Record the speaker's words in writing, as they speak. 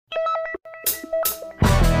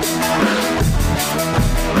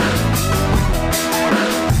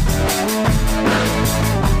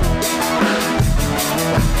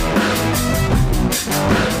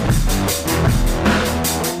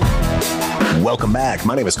Welcome back.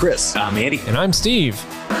 My name is Chris. I'm Andy. And I'm Steve.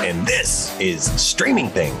 And this is Streaming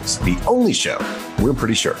Things, the only show, we're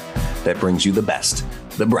pretty sure, that brings you the best,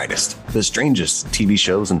 the brightest, the strangest TV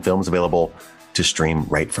shows and films available to stream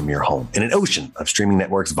right from your home. In an ocean of streaming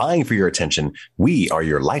networks vying for your attention, we are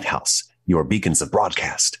your lighthouse, your beacons of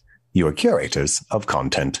broadcast, your curators of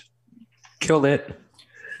content. Killed it.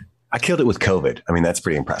 I killed it with COVID. I mean, that's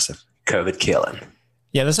pretty impressive. COVID killing.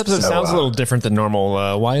 Yeah, this episode sounds a little different than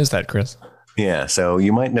normal. Why is that, Chris? Yeah, so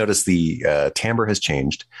you might notice the timbre has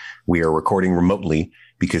changed. We are recording remotely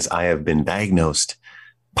because I have been diagnosed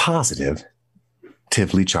positively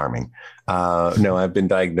charming. No, I've been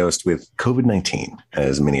diagnosed with COVID-19,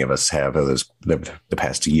 as many of us have the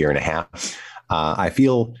past year and a half. I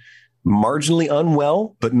feel marginally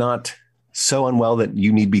unwell, but not so unwell that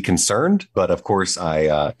you need be concerned. But of course,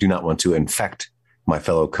 I do not want to infect my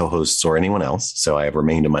fellow co-hosts or anyone else. So I have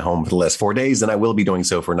remained in my home for the last 4 days, and I will be doing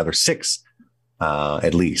so for another 6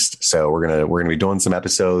 at least. So we're gonna be doing some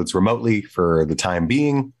episodes remotely for the time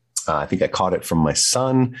being. I think I caught it from my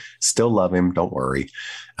son. Still love him. Don't worry.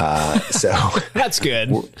 So that's good.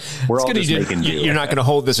 We're all just making do. You're not going to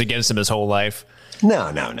hold this against him his whole life.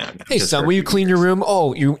 No. Hey, son, will you clean your room?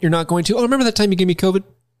 Oh, you're not going to? Oh, remember that time you gave me COVID?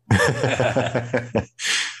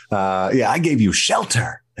 Yeah, I gave you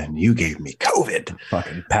shelter and you gave me COVID.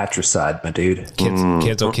 Fucking patricide, my dude.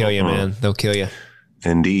 Kids will kill you, man. They'll kill you.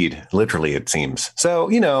 Indeed. Literally, it seems. So,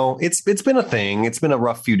 it's been a thing. It's been a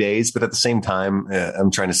rough few days, but at the same time, I'm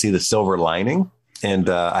trying to see the silver lining. And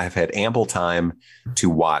I've had ample time to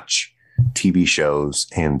watch TV shows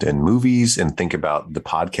and movies and think about the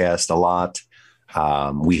podcast a lot.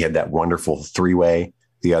 We had that wonderful 3-way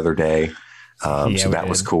the other day. So that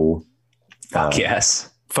was cool. Yes.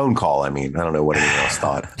 Phone call. I mean, I don't know what anyone else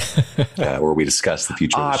thought, where we discussed the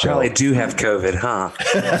future of the show. I probably do have COVID, huh?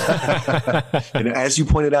 And as you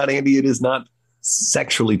pointed out, Andy, it is not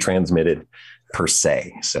sexually transmitted per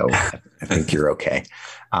se. So I think you're okay.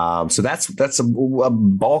 So that's a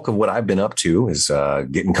bulk of what I've been up to is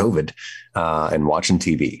getting COVID and watching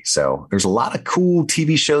TV. So there's a lot of cool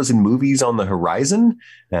TV shows and movies on the horizon,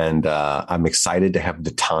 and I'm excited to have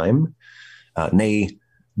the time, nay,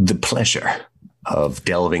 the pleasure of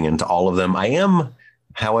delving into all of them. I am,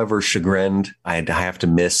 however, chagrined. I have to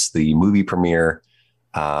miss the movie premiere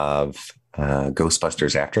of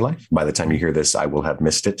Ghostbusters Afterlife. By the time you hear this, I will have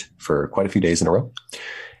missed it for quite a few days in a row.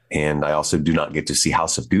 And I also do not get to see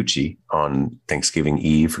House of Gucci on Thanksgiving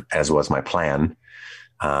Eve, as was my plan.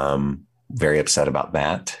 Very upset about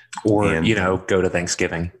that. Or, go to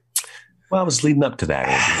Thanksgiving. Well, I was leading up to that,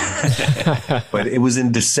 Andy. But it was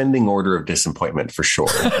in descending order of disappointment for sure.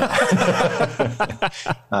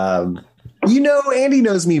 Andy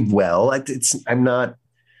knows me well. I'm not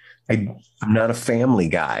a family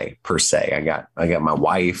guy per se. I got my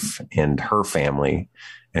wife and her family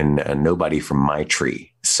and nobody from my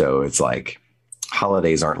tree. So it's like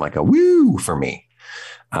holidays aren't like a woo for me.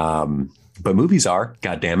 But movies are,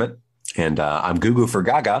 God damn it. And I'm Goo for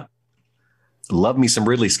Gaga. Love me some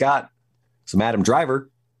Ridley Scott. Some Adam Driver.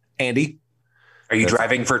 Andy. Are you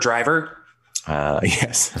driving for Driver?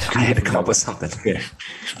 Yes. I had to come up with something. Yeah.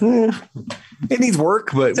 It needs work,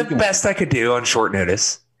 but it's the best I could do on short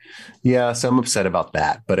notice. Yeah, so I'm upset about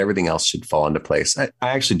that, but everything else should fall into place. I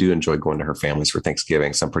actually do enjoy going to her family's for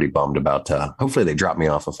Thanksgiving, so I'm pretty bummed about hopefully they drop me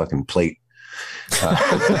off a fucking plate.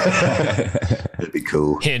 That'd be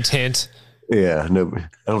cool. Hint, hint. Yeah, no, I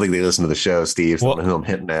don't think they listen to the show, Steve. So I don't know who I'm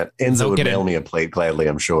hitting at. Enzo would mail me a plate gladly,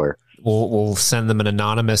 I'm sure. We'll send them an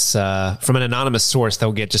anonymous, from an anonymous source.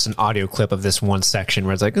 They'll get just an audio clip of this one section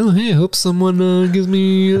where it's like, oh, hey, I hope someone gives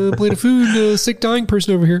me a plate of food, sick, dying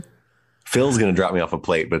person over here. Phil's going to drop me off a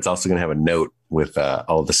plate, but it's also going to have a note with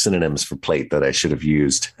all the synonyms for plate that I should have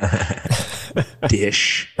used.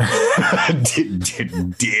 Dish.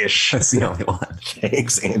 Dish. That's the only one.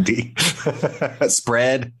 Thanks, Andy.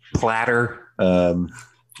 Spread. Platter.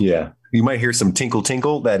 Yeah. You might hear some tinkle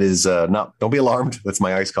tinkle. That is don't be alarmed. That's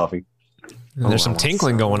my iced coffee. There's some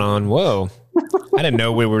tinkling going on. Whoa. I didn't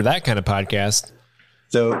know we were that kind of podcast.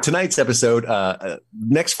 So tonight's episode,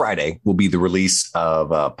 next Friday, will be the release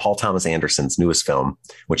of Paul Thomas Anderson's newest film,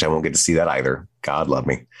 which I won't get to see that either. God love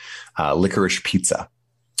me. Licorice Pizza.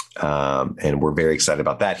 And we're very excited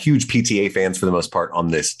about that. Huge PTA fans for the most part on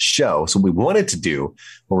this show. So we wanted to do,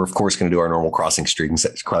 we're of course going to do our normal crossing stream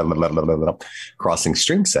segment.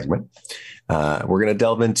 We're going to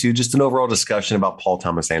delve into just an overall discussion about Paul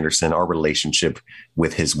Thomas Anderson, our relationship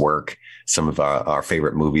with his work, some of our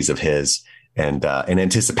favorite movies of his, and in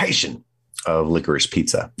anticipation of Licorice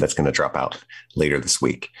Pizza that's going to drop out later this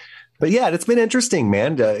week. But yeah, it's been interesting,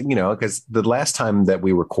 man. Because the last time that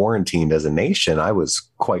we were quarantined as a nation, I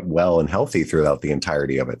was quite well and healthy throughout the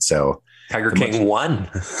entirety of it. So Tiger King won.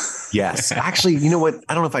 Yes. Actually, you know what?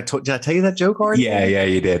 I don't know if did I tell you that joke already? Yeah,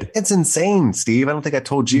 you did. It's insane, Steve. I don't think I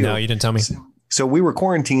told you. No, you didn't tell me. So we were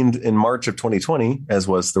quarantined in March of 2020, as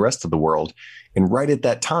was the rest of the world. And right at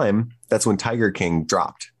that time, that's when Tiger King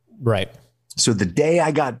dropped. Right. So the day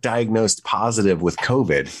I got diagnosed positive with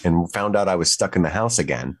COVID and found out I was stuck in the house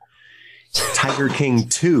again, Tiger King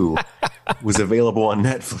 2 was available on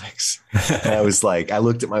Netflix. And I was like, I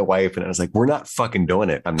looked at my wife and I was like, we're not fucking doing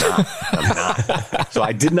it. I'm not. So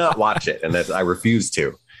I did not watch it. And I refused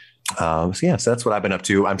to. So that's what I've been up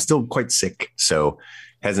to. I'm still quite sick. So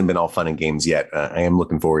hasn't been all fun and games yet. I am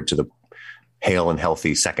looking forward to the hale and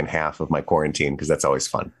healthy second half of my quarantine because that's always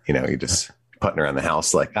fun. You just putting around the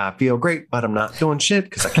house like, I feel great, but I'm not doing shit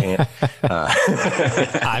because I can't.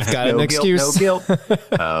 I've got an excuse. No guilt.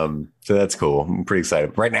 So that's cool. I'm pretty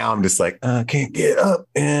excited. Right now, I'm just like, I can't get up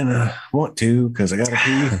and I want to because I got to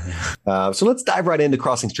pee. So let's dive right into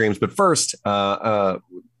Crossing Streams. But first,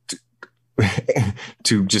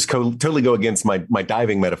 to just totally go against my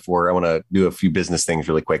diving metaphor, I want to do a few business things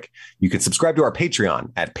really quick. You can subscribe to our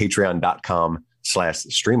Patreon at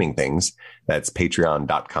patreon.com/streaming things. That's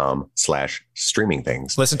patreon.com/streaming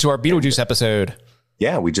things. Listen to our Beetlejuice episode.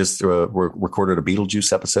 Yeah, we just recorded a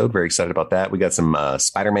Beetlejuice episode. Very excited about that. We got some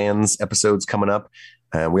Spider-Man's episodes coming up.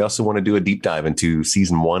 And we also want to do a deep dive into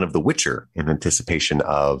season 1 of The Witcher in anticipation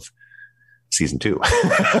of season 2.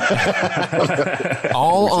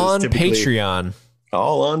 All on Patreon.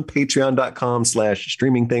 All on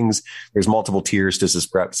patreon.com/streaming things. There's multiple tiers to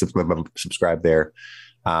subscribe there.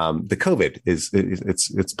 The COVID it's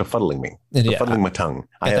befuddling me. Befuddling my tongue.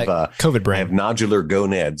 I have COVID brain. I have nodular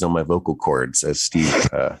gonads on my vocal cords, as Steve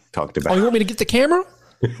talked about. Oh, you want me to get the camera?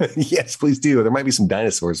 Yes, please do. There might be some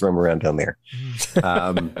dinosaurs roaming around down there.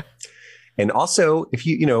 And also, if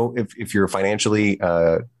if you're financially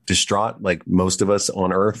distraught, like most of us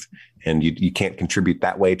on Earth, and you can't contribute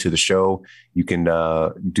that way to the show, you can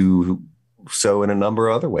do so in a number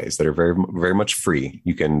of other ways that are very, very much free.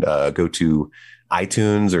 You can go to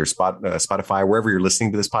iTunes or Spotify, wherever you're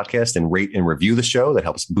listening to this podcast, and rate and review the show. That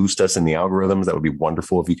helps boost us in the algorithms. That would be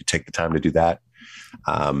wonderful if you could take the time to do that.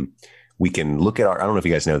 We can look at I don't know if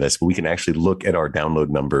you guys know this, but we can actually look at our download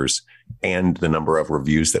numbers and the number of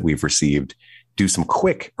reviews that we've received, do some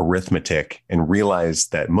quick arithmetic, and realize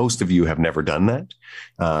that most of you have never done that.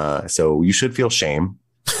 So you should feel shame.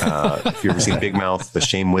 If you've ever seen Big Mouth, the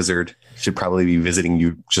Shame Wizard should probably be visiting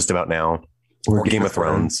you just about now. Or Game of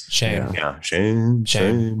Thrones. Shame. Yeah.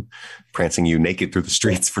 Shame. Prancing you naked through the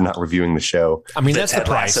streets for not reviewing the show. I mean, that's the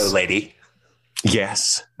price. Lasso lady.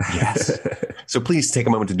 Yes. So please take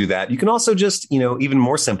a moment to do that. You can also just, even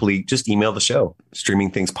more simply, just email the show,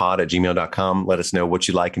 streamingthingspod@gmail.com. Let us know what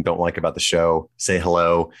you like and don't like about the show. Say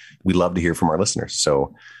hello. We love to hear from our listeners.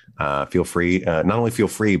 So feel free. Not only feel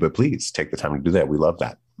free, but please take the time to do that. We love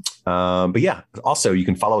that. But yeah, also you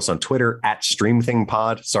can follow us on Twitter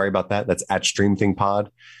 @StreamThingPod. Sorry about that. That's @StreamThingPod.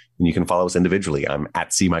 And you can follow us individually. I'm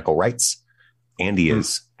 @CMichaelWrights. Andy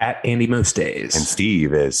is @Andy Most Days. And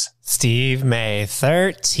Steve is Steve May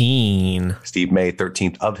 13. Steve May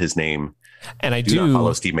 13th of his name. And I do not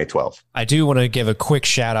follow Steve May 12. I do want to give a quick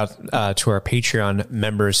shout out to our Patreon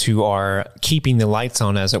members who are keeping the lights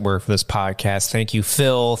on, as it were, for this podcast. Thank you,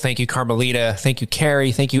 Phil. Thank you, Carmelita. Thank you,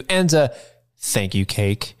 Carrie. Thank you, Enza. Thank you,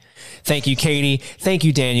 Cake. Thank you, Katie. Thank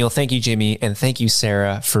you, Daniel. Thank you, Jimmy. And thank you,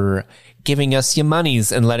 Sarah, for giving us your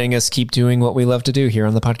monies and letting us keep doing what we love to do here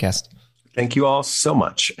on the podcast. Thank you all so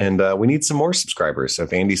much. And we need some more subscribers. So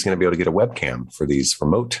if Andy's going to be able to get a webcam for these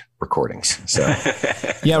remote recordings. So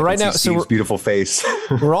yeah, right now, Steve's beautiful face.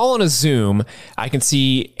 We're all on a Zoom. I can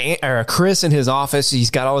see Chris in his office. He's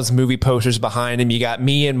got all his movie posters behind him. You got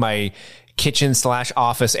me in my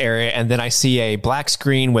kitchen/office area. And then I see a black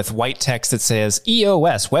screen with white text that says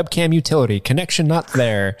EOS webcam utility connection not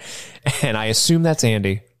there. And I assume that's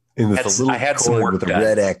Andy. I had some work with done. a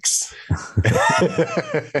red X.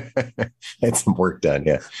 Had some work done.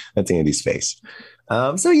 Yeah, that's Andy's face.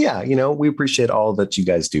 So yeah, we appreciate all that you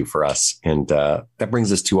guys do for us, and that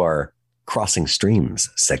brings us to our Crossing Streams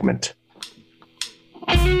segment.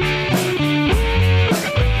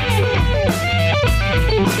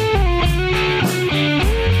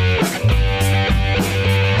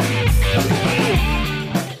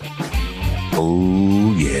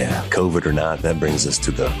 Oh yeah, COVID or not, that brings us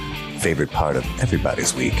to the favorite part of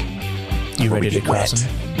everybody's week. You ready to cross them?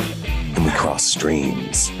 And we cross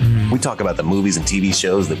streams. We talk about the movies and TV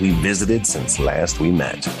shows that we visited since last we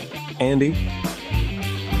met. Andy,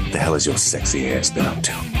 the hell is your sexy ass been up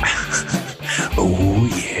to? Oh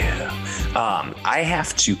yeah. I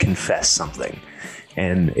have to confess something,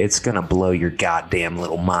 and it's gonna blow your goddamn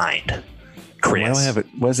little mind, Chris. I don't have it.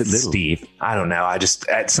 Was it little? Steve? I don't know. I just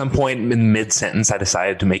at some point in mid sentence, I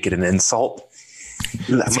decided to make it an insult.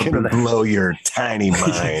 That's gonna blow your tiny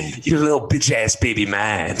mind. Your little bitch ass baby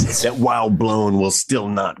mind. That while blown will still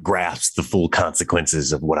not grasp the full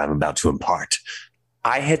consequences of what I'm about to impart.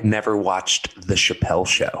 I had never watched The Chappelle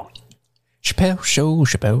Show. Chappelle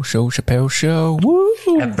Show.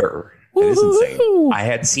 Woo! Ever. It is insane. I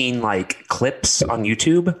had seen like clips on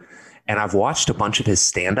YouTube, and I've watched a bunch of his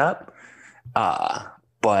stand-up,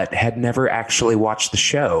 but had never actually watched the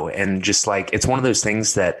show. And just like, it's one of those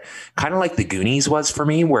things that kind of like The Goonies was for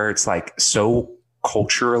me, where it's like so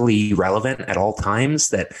culturally relevant at all times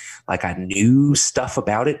that like I knew stuff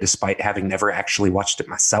about it despite having never actually watched it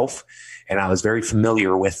myself. And I was very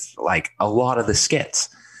familiar with like a lot of the skits,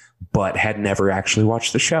 but had never actually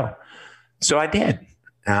watched the show. So I did.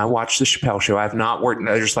 I watched The Chappelle Show. I've not worked,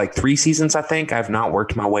 there's like 3 seasons, I think. I've not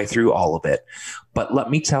worked my way through all of it. But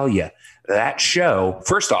let me tell you, that show,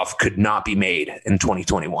 first off, could not be made in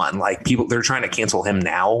 2021. Like people, they're trying to cancel him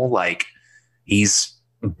now. Like he's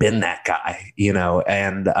been that guy, you know,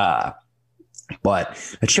 and,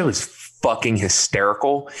 but that show is fucking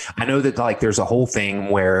hysterical. I know that like there's a whole thing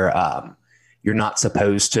where, you're not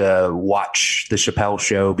supposed to watch The Chappelle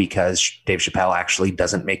Show because Dave Chappelle actually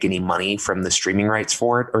doesn't make any money from the streaming rights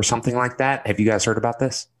for it or something like that. Have you guys heard about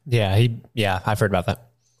this? Yeah, I've heard about that.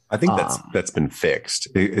 I think that's been fixed.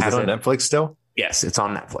 Is it on Netflix still? Yes, it's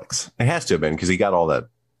on Netflix. It has to have been because he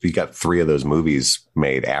got 3 of those movies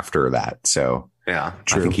made after that. So yeah,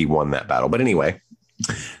 true. I think he won that battle. But anyway,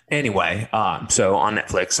 so on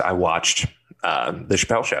Netflix, I watched The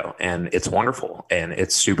Chappelle Show, and it's wonderful, and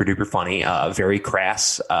it's super duper funny, very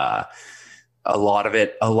crass. A lot of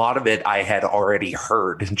it I had already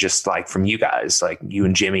heard just like from you guys, like you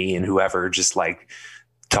and Jimmy and whoever, just like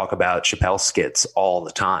talk about Chappelle skits all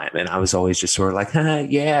the time. And I was always just sort of like,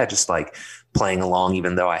 yeah, just like playing along,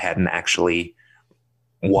 even though I hadn't actually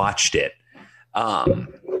watched it.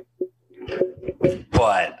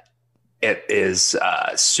 But it is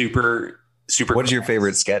super. What is your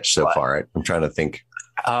favorite sketch so far? I'm trying to think.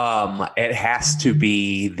 It has to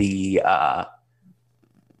be the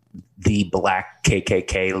black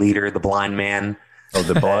KKK leader, the blind man. Oh,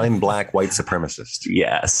 the blind black white supremacist.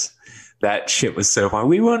 Yes. That shit was so fun.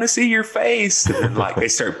 We want to see your face. And then like they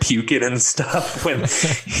start puking and stuff when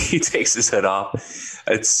he takes his hood off.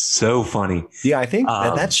 It's so funny. Yeah, I think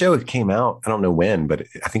that show came out, I don't know when, but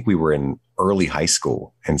I think we were in early high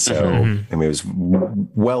school. And so, I mean, it was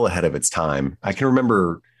well ahead of its time. I can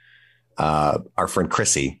remember our friend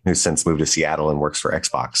Chrissy, who's since moved to Seattle and works for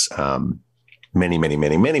Xbox,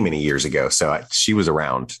 many years ago. So she was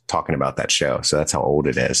around talking about that show. So that's how old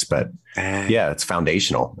it is. But yeah, it's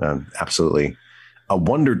foundational. Absolutely a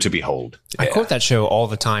wonder to behold. I quote that show all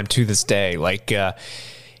the time to this day. Like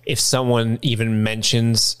if someone even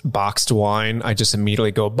mentions boxed wine, I just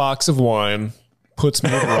immediately go, box of wine, puts me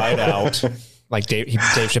right out. Like Dave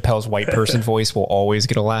Chappelle's white person voice will always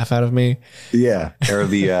get a laugh out of me. Yeah. Or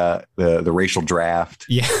the racial draft.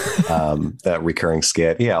 Yeah. That recurring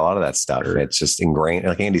skit. Yeah. A lot of that stuff. It's just ingrained.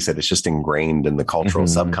 Like Andy said, it's just ingrained in the cultural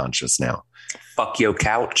subconscious now. Fuck your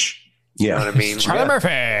couch. Yeah. You know what I mean? Charlie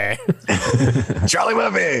Murphy. Charlie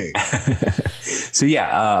Murphy. So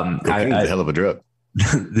yeah. A hell of a drug.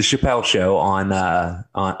 The Chappelle Show on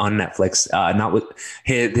Netflix, not with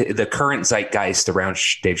the current zeitgeist around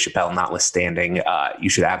Dave Chappelle notwithstanding, you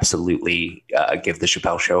should absolutely give the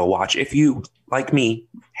Chappelle Show a watch if you, like me,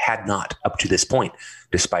 had not up to this point,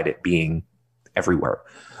 despite it being everywhere.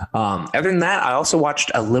 Other than that, I also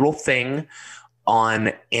watched a little thing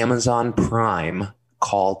on Amazon Prime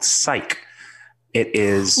called Psych. It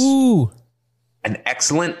is an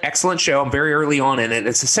excellent show. I'm very early on in it.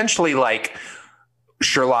 It's essentially like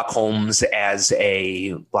Sherlock Holmes as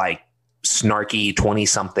a like snarky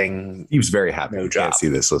 20-something. He was very happy. No You job. can't see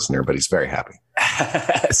this listener, but he's very happy.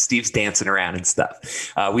 Steve's dancing around and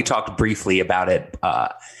stuff. We talked briefly about it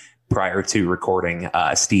prior to recording.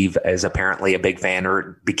 Steve is apparently a big fan,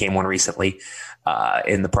 or became one recently,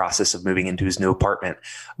 in the process of moving into his new apartment.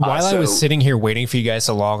 While I was sitting here waiting for you guys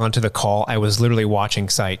to log onto the call, I was literally watching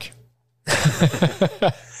Psych.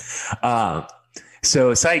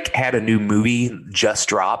 So Psych had a new movie just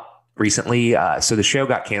drop recently. So the show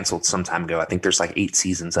got canceled some time ago. I think there's like 8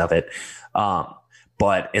 seasons of it.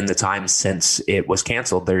 But in the time since it was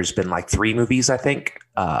canceled, there's been like 3 movies, I think.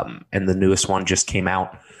 And the newest one just came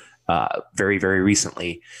out very, very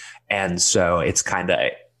recently. And so it's kind of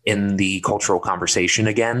in the cultural conversation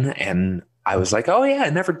again. And I was like, oh yeah,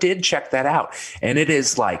 I never did check that out. And it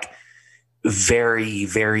is like very,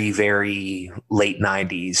 very, very late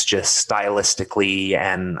 90s, just stylistically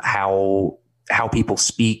and how people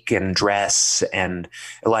speak and dress. And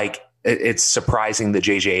like, it's surprising that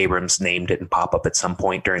J.J. Abrams' name didn't pop up at some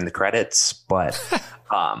point during the credits, but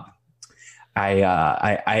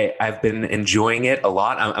I've been enjoying it a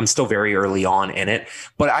lot. I'm still very early on in it,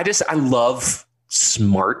 but I love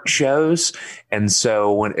smart shows. And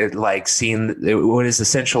so when it like seeing what is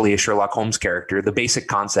essentially a Sherlock Holmes character, the basic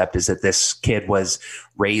concept is that this kid was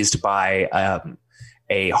raised by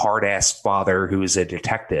a hard ass father who is a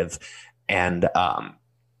detective and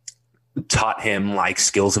taught him like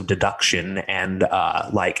skills of deduction and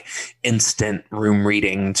like instant room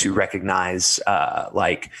reading to recognize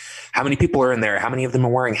like how many people are in there, how many of them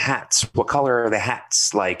are wearing hats, what color are the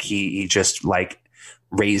hats. Like he just like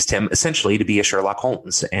raised him essentially to be a Sherlock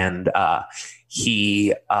Holmes. And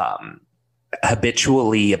he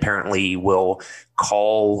habitually apparently will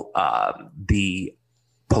call the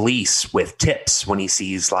police with tips when he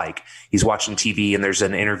sees like he's watching TV and there's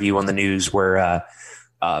an interview on the news where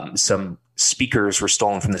some speakers were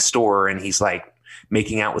stolen from the store and he's like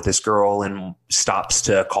making out with this girl and stops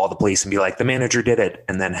to call the police and be like, the manager did it,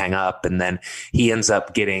 and then hang up. And then he ends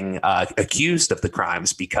up getting accused of the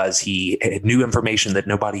crimes because he had new information that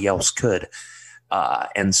nobody else could.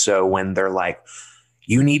 And so when they're like,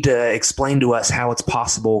 you need to explain to us how it's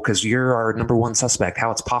possible, because you're our number one suspect,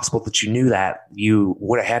 how it's possible that you knew that, you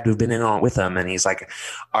would have had to have been in on it with them. And he's like,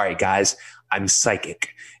 all right, guys, I'm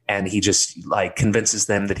psychic. And he just like convinces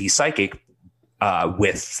them that he's psychic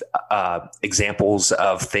with examples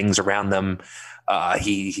of things around them.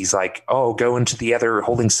 He's like, oh, go into the other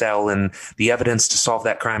holding cell and the evidence to solve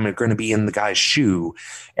that crime are going to be in the guy's shoe.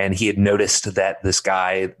 And he had noticed that this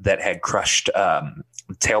guy that had crushed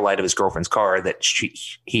taillight of his girlfriend's car, that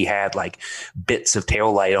he had like bits of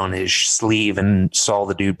taillight on his sleeve and saw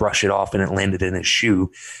the dude brush it off and it landed in his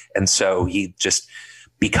shoe. And so he just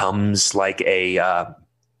becomes like a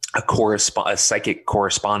psychic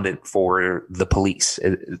correspondent for the police,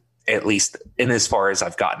 at least in as far as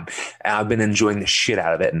I've gotten. And I've been enjoying the shit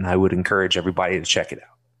out of it, and I would encourage everybody to check it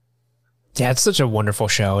out. Yeah, it's such a wonderful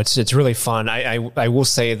show. It's really fun. I will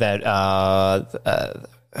say that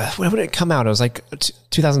when did it come out? It was like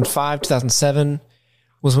 2005, 2007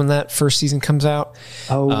 was when that first season comes out.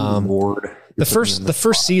 Oh, Lord. The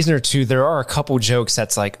first season or two, there are a couple jokes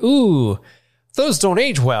that's like, ooh, those don't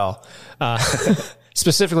age well.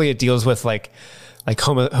 Specifically, it deals with like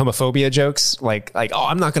homophobia jokes, like oh,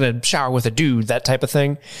 I'm not going to shower with a dude, that type of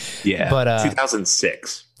thing. Yeah, but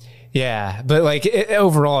 2006. Yeah, but like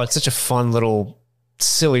overall, it's such a fun little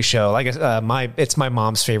silly show. Like it's my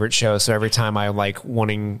mom's favorite show. So every time I like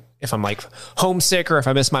if I'm like homesick or if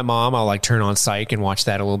I miss my mom, I'll like turn on Psych and watch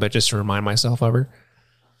that a little bit just to remind myself of her.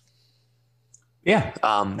 Yeah,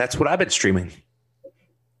 that's what I've been streaming.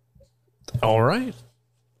 All right.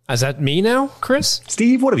 Is that me now, Chris?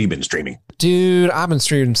 Steve, what have you been streaming? Dude, I've been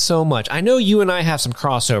streaming so much. I know you and I have some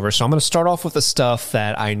crossover, so I'm going to start off with the stuff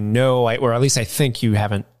that I know, or at least I think you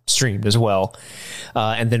haven't streamed as well.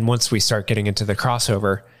 And then once we start getting into the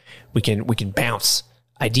crossover, we can bounce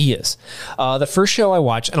ideas. The first show I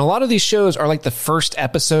watched, and a lot of these shows are like the first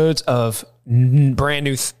episodes of brand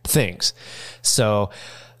new things. So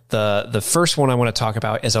the first one I want to talk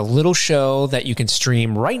about is a little show that you can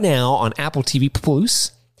stream right now on Apple TV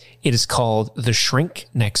Plus. It is called The Shrink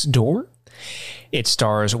Next Door. It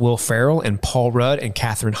stars Will Ferrell and Paul Rudd and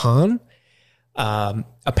Katherine Hahn.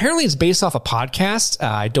 Apparently it's based off a podcast.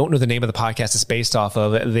 I don't know the name of the podcast it's based off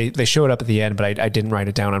of. They show it up at the end, but I didn't write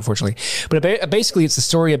it down, unfortunately. But basically it's a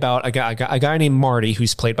story about a guy named Marty,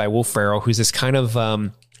 who's played by Will Ferrell, who's this kind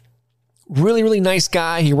of really, really nice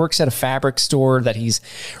guy. He works at a fabric store that he's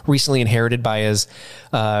recently inherited by his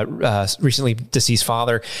recently deceased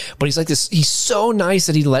father. But he's like this. He's so nice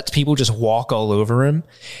that he lets people just walk all over him.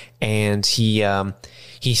 And he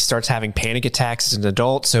starts having panic attacks as an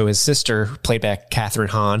adult. So his sister, played by Katherine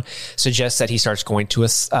Hahn, suggests that he starts going to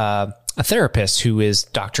a therapist who is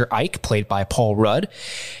Dr. Ike, played by Paul Rudd.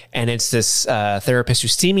 And it's this therapist who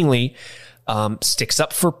seemingly sticks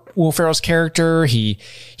up for Will Ferrell's character. He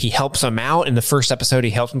helps him out. In the first episode,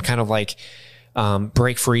 he helps him kind of like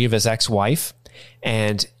break free of his ex-wife.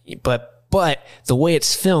 But the way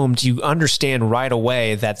it's filmed, you understand right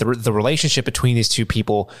away that the relationship between these two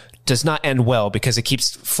people does not end well, because it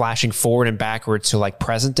keeps flashing forward and backwards to like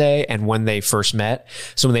present day and when they first met.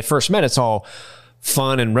 So when they first met, it's all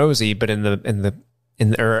fun and rosy, but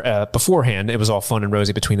beforehand, it was all fun and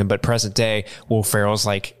rosy between them. But present day, Will Ferrell's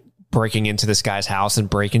like breaking into this guy's house and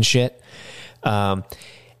breaking shit. And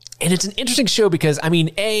And it's an interesting show because, I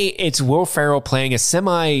mean, it's Will Ferrell playing a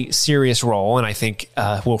semi-serious role. And I think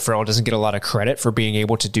Will Ferrell doesn't get a lot of credit for being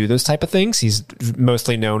able to do those type of things. He's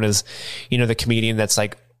mostly known as, the comedian that's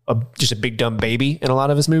like just a big dumb baby in a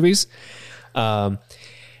lot of his movies. And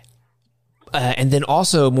then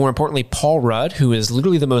also, more importantly, Paul Rudd, who is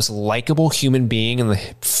literally the most likable human being in the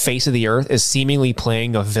face of the earth, is seemingly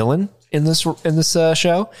playing a villain in this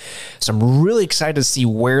show. So I'm really excited to see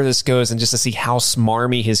where this goes and just to see how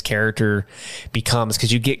smarmy his character becomes,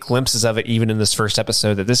 because you get glimpses of it even in this first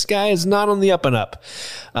episode that this guy is not on the up and up.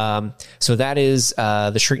 So that is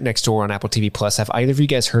The Shrink Next Door on Apple TV Plus. Have either of you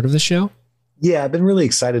guys heard of this show? Yeah, I've been really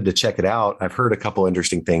excited to check it out. I've heard a couple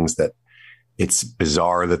interesting things, that it's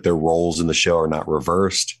bizarre that their roles in the show are not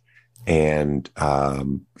reversed. And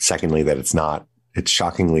secondly, that it's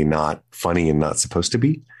shockingly not funny and not supposed to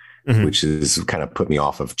be, which is kind of put me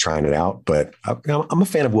off of trying it out. But I'm a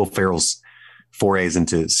fan of Will Ferrell's forays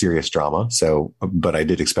into serious drama. But I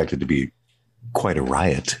did expect it to be quite a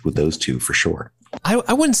riot with those two for sure.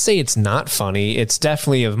 I wouldn't say it's not funny. It's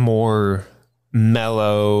definitely a more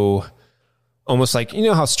mellow, almost like,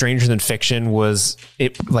 how Stranger Than Fiction was,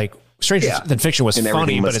 Stranger Than Fiction was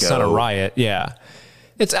funny, but it's not a riot. Yeah.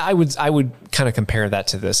 I would kind of compare that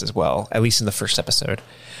to this as well, at least in the first episode.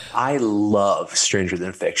 I love Stranger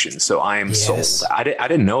Than Fiction, so I am sold. I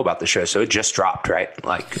didn't know about the show, so it just dropped, right?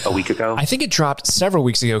 Like a week ago? I think it dropped several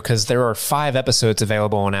weeks ago because there are 5 episodes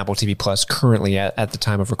available on Apple TV Plus currently at the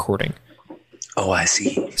time of recording. Oh, I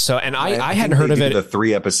see. So, and I hadn't heard of it. The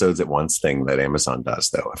 3 episodes at once thing that Amazon does,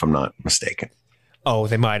 though, if I'm not mistaken. Oh,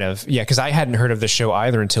 they might have. Yeah, because I hadn't heard of the show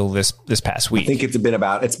either until this past week. I think it's been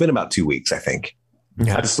about 2 weeks, I think.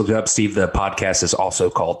 Yeah. I just looked it up, Steve. The podcast is also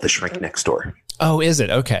called The Shrink Next Door. Oh, is it?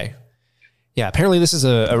 Okay. Yeah, apparently this is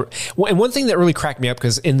and one thing that really cracked me up,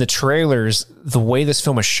 because in the trailers, the way this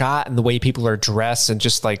film is shot and the way people are dressed, and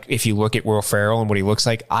just like if you look at Will Ferrell and what he looks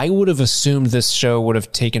like, I would have assumed this show would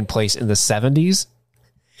have taken place in the 70s,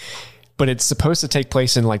 but it's supposed to take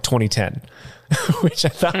place in like 2010, which I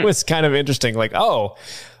thought was kind of interesting. Like, oh,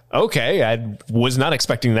 okay, I was not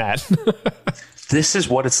expecting that. This is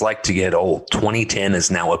what it's like to get old. 2010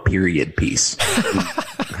 is now a period piece.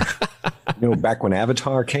 Back when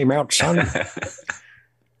Avatar came out, son. Then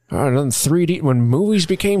 3D, when movies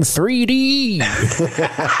became 3D.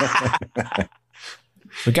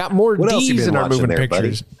 We got more D's in our moving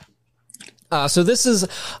pictures. So this is,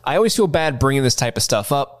 I always feel bad bringing this type of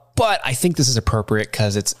stuff up, but I think this is appropriate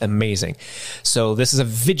because it's amazing. So this is a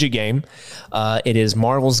video game. It is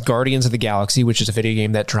Marvel's Guardians of the Galaxy, which is a video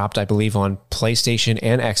game that dropped, I believe, on PlayStation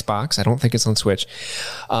and Xbox. I don't think it's on Switch.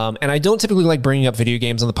 And I don't typically like bringing up video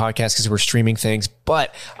games on the podcast because we're streaming things,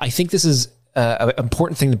 but I think this is an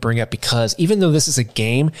important thing to bring up because even though this is a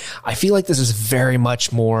game, I feel like this is very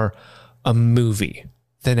much more a movie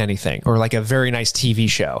than anything, or like a very nice TV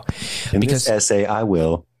show. This essay, I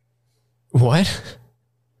will. What?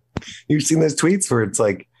 You've seen those tweets where it's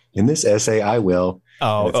like, in this essay, I will.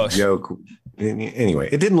 Oh, a joke. Anyway,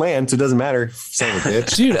 it didn't land, so it doesn't matter. Son of a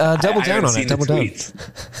bitch. Dude, double down on it. Double down.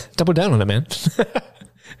 Double down on it, man.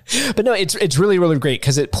 But no, it's really, really great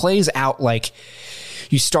because it plays out like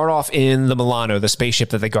you start off in the Milano, the spaceship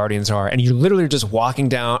that the Guardians are, and you're literally just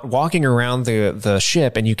walking around the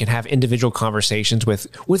ship, and you can have individual conversations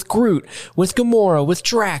with Groot, with Gamora, with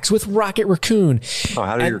Drax, with Rocket Raccoon. Oh,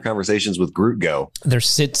 how do your conversations with Groot go? They're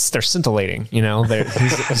scintillating,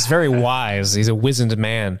 he's very wise. He's a wizened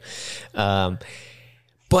man.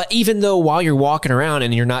 But even though while you're walking around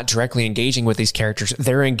and you're not directly engaging with these characters,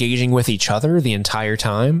 they're engaging with each other the entire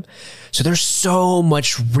time. So there's so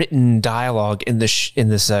much written dialogue in this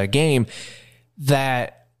game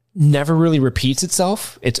that never really repeats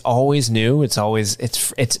itself. It's always new.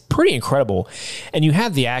 It's pretty incredible. And you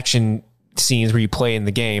have the action scenes where you play in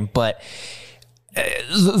the game, but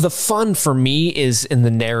the fun for me is in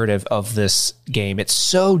the narrative of this game. It's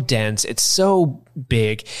so dense. It's so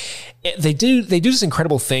big. They do this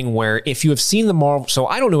incredible thing where if you have seen the Marvel, so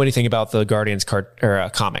I don't know anything about the Guardians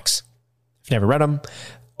comics. I've never read them.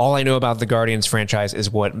 All I know about the Guardians franchise is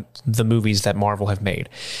what the movies that Marvel have made.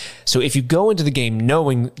 So if you go into the game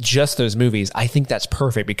knowing just those movies, I think that's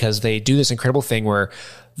perfect because they do this incredible thing where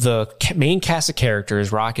the main cast of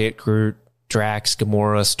characters, Rocket, Groot, Drax,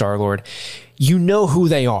 Gamora, Star-Lord, you know who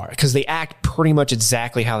they are because they act pretty much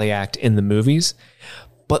exactly how they act in the movies.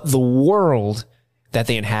 But the world that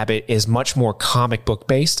they inhabit is much more comic book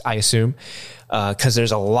based, I assume, because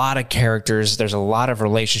there's a lot of characters. There's a lot of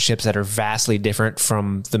relationships that are vastly different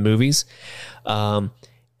from the movies. And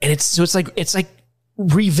it's like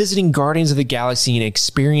revisiting Guardians of the Galaxy and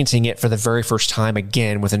experiencing it for the very first time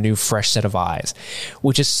again with a new fresh set of eyes,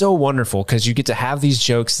 which is so wonderful because you get to have these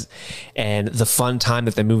jokes and the fun time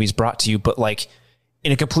that the movie's brought to you, but like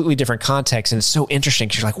in a completely different context. And it's so interesting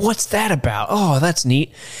because you're like, what's that about? Oh, that's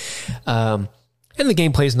neat. And the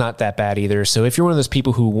gameplay is not that bad either. So if you're one of those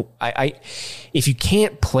people who if you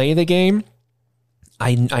can't play the game,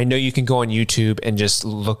 I know you can go on YouTube and just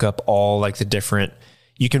look up all like the different,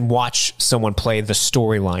 you can watch someone play the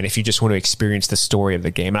storyline if you just want to experience the story of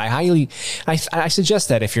the game. And I suggest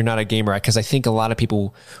that if you're not a gamer, because I think a lot of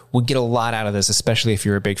people would get a lot out of this, especially if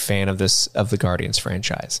you're a big fan of the Guardians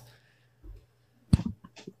franchise.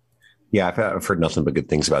 Yeah, I've heard nothing but good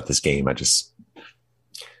things about this game. I just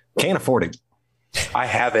can't afford it. I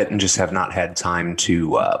have it and just have not had time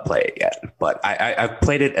to play it yet. But I've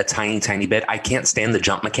played it a tiny bit. I can't stand the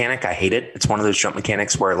jump mechanic. I hate it. It's one of those jump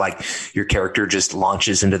mechanics where like your character just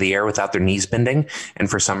launches into the air without their knees bending. And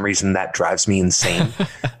for some reason that drives me insane.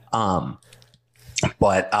 But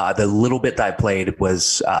the little bit that I played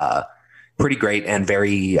was pretty great and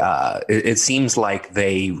very it seems like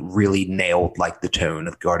they really nailed like the tone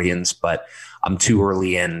of Guardians, but I'm too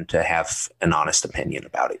early in to have an honest opinion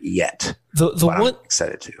about it yet. I'm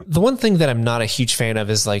excited to. The one thing that I'm not a huge fan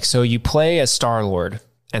of is like, so you play as Star-Lord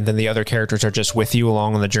and then the other characters are just with you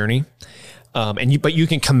along on the journey. But you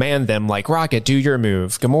can command them like, Rocket, do your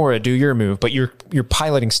move, Gamora, do your move, but you're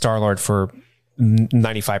piloting Star-Lord for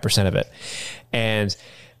 95% of it. And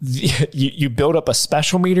you build up a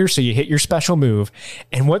special meter, so you hit your special move,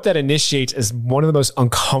 and what that initiates is one of the most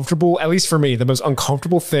uncomfortable, at least for me, the most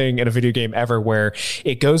uncomfortable thing in a video game ever, where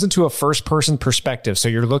it goes into a first-person perspective. So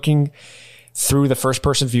you're looking through the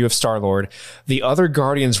first-person view of Star-Lord. The other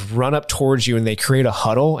Guardians run up towards you, and they create a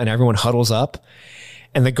huddle, and everyone huddles up.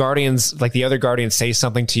 And the Guardians, like the other Guardians, say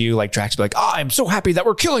something to you, like Drax, be like, "Oh, I'm so happy that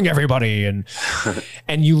we're killing everybody," and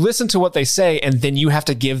and you listen to what they say, and then you have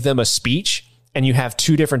to give them a speech. And you have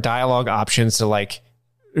two different dialogue options to like,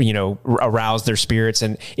 you know, arouse their spirits.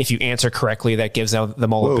 And if you answer correctly, that gives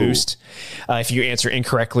them all a boost. If you answer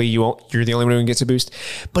incorrectly, you're the only one who gets a boost.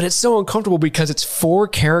 But it's so uncomfortable because it's four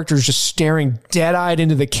characters just staring dead-eyed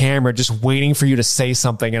into the camera, just waiting for you to say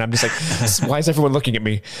something. And I'm just like, why is everyone looking at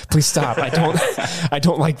me? Please stop. I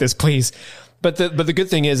don't like this, please. But the good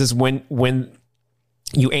thing is when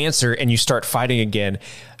you answer and you start fighting again,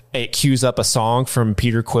 it cues up a song from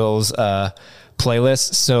Peter Quill's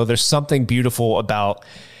playlist. So there's something beautiful about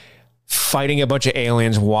fighting a bunch of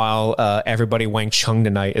aliens while Everybody Wang Chung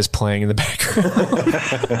Tonight is playing in the background.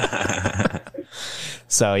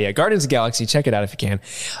 So yeah, Guardians of the Galaxy, check it out if you can.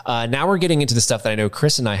 Now we're getting into the stuff that I know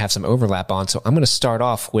Chris and I have some overlap on. So I'm going to start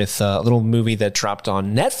off with a little movie that dropped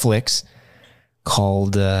on Netflix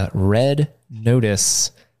called Red Notice,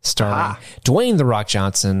 starring Dwayne "The Rock"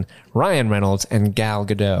 Johnson, Ryan Reynolds, and Gal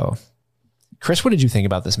Gadot. Chris, what did you think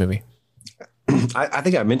about this movie? I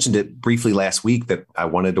think I mentioned it briefly last week that I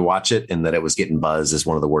wanted to watch it and that it was getting buzzed as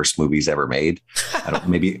one of the worst movies ever made.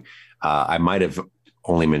 I might have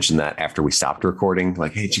only mentioned that after we stopped recording.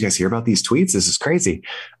 Like, hey, did you guys hear about these tweets? This is crazy.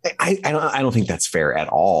 I don't think that's fair at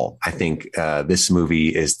all. I think this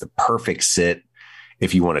movie is the perfect sit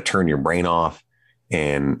if you want to turn your brain off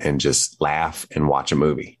and just laugh and watch a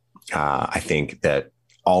movie. I think that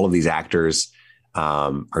all of these actors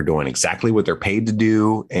are doing exactly what they're paid to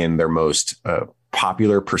do in their most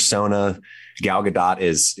popular persona. Gal Gadot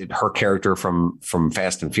is her character from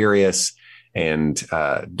Fast and Furious, and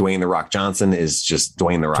Dwayne "The Rock" Johnson is just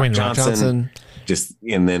Dwayne "The Rock" Johnson.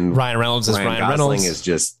 And then Ryan Reynolds is Ryan Gosling Reynolds. is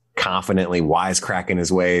just confidently wisecracking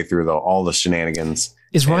his way through all the shenanigans.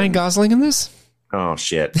 Is Ryan Gosling in this? Oh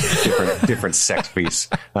shit! Different sex piece.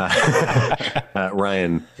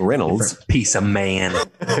 Ryan Reynolds, different piece of man,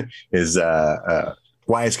 is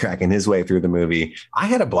wisecracking his way through the movie. I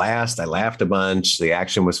had a blast. I laughed a bunch. The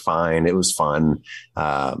action was fine. It was fun.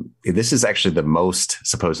 This is actually the most,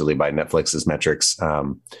 supposedly by Netflix's metrics,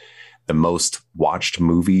 the most watched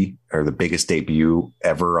movie or the biggest debut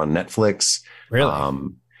ever on Netflix. Really?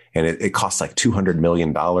 And it costs like $200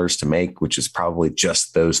 million to make, which is probably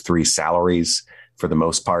just those three salaries for the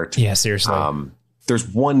most part. Yeah, seriously. There's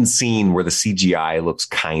one scene where the CGI looks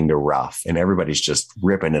kind of rough and everybody's just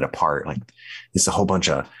ripping it apart. Like it's a whole bunch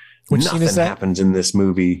of nothing happens in this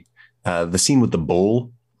movie. The scene with the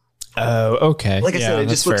bull. Oh, okay. Like I said, it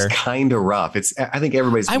just looks kind of rough. I think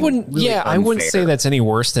everybody's. I wouldn't say that's any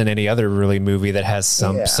worse than any other really movie that has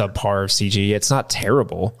some subpar CG. It's not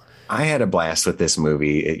terrible. I had a blast with this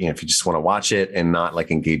movie. If you just want to watch it and not like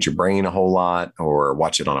engage your brain a whole lot or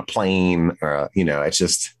watch it on a plane, or, it's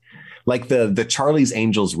just like the Charlie's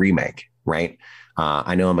Angels remake. right?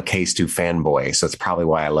 I know I'm a Case 2 fanboy, so it's probably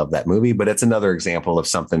why I love that movie. But it's another example of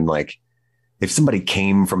something like if somebody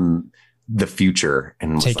came from the future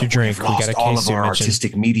and was Take your drink. "We've lost all of our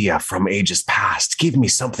artistic media from ages past. Give me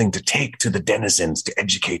something to take to the denizens to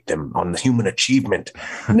educate them on the human achievement."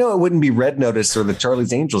 No, it wouldn't be Red Notice or the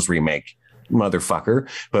Charlie's Angels remake, motherfucker.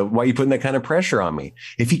 But why are you putting that kind of pressure on me?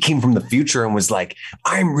 If he came from the future and was like,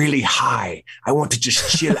 "I'm really high, I want to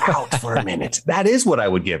just chill out for a minute," that is what I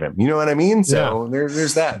would give him. You know what I mean? So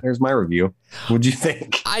there's that. There's my review. What'd you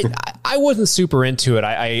think? I wasn't super into it.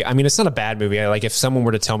 I mean, it's not a bad movie. Like if someone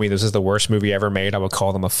were to tell me this is the worst movie ever made, I would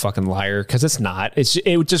call them a fucking liar, because it's not.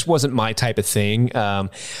 It just wasn't my type of thing.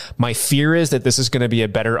 My fear is that this is going to be a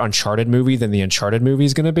better Uncharted movie than the Uncharted movie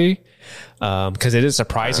is going to be, because it is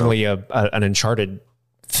surprisingly an Uncharted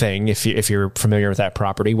thing if you're familiar with that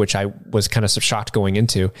property, which I was kind of shocked going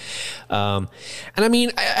into. And I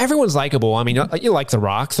mean, everyone's likable. I mean, you like The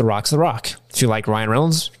Rock. The Rock's The Rock. If you like Ryan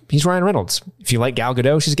Reynolds, he's Ryan Reynolds. If you like Gal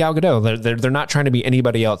Gadot, she's Gal Gadot. They're not trying to be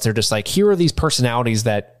anybody else. They're just like, here are these personalities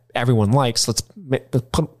that everyone likes. Let's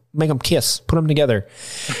make them kiss. Put them together.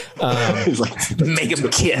 Make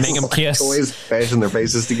them kiss. Make them kiss. Always fashion their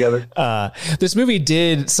faces together. This movie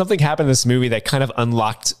something happened in this movie that kind of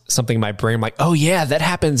unlocked something in my brain. I'm like, oh yeah, that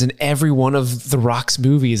happens in every one of The Rock's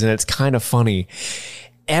movies, and it's kind of funny.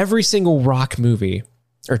 Every single Rock movie,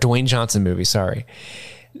 or Dwayne Johnson movie, sorry,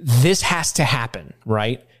 this has to happen,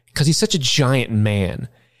 right? Because he's such a giant man.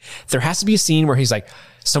 There has to be a scene where he's like,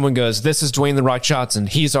 someone goes, "This is Dwayne The Rock Johnson.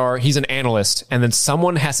 He's an analyst." And then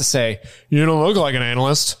someone has to say, "You don't look like an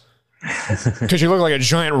analyst because you look like a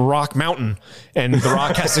giant rock mountain." And The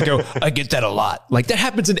Rock has to go, "I get that a lot." Like that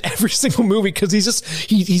happens in every single movie because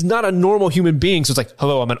he's not a normal human being. So it's like,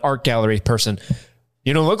 "Hello, I'm an art gallery person."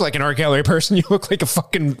 "You don't look like an art gallery person. You look like a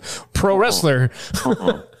fucking pro wrestler."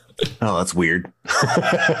 Oh, that's weird.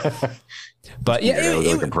 But yeah,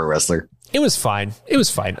 look like a pro wrestler. It was fine. It was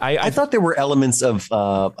fine. I thought there were elements of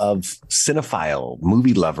cinephile,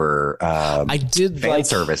 movie lover, I did fan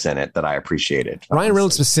service in it that I appreciated. Ryan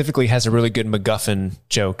Reynolds specifically has a really good MacGuffin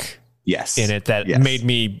joke in it that made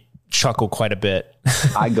me chuckle quite a bit.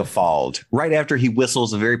 I guffawed right after he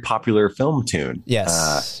whistles a very popular film tune.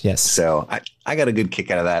 Yes. So I got a good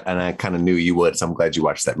kick out of that, and I kind of knew you would. So I'm glad you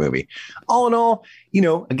watched that movie. All in all,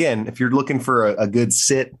 again, if you're looking for a good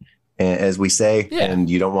sit, as we say, and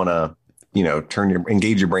you don't want to,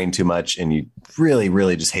 engage your brain too much, and you really,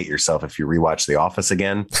 really just hate yourself if you rewatch The Office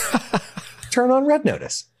again, turn on Red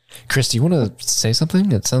Notice. Chris, do you want to say something?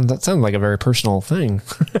 That sounds like a very personal thing.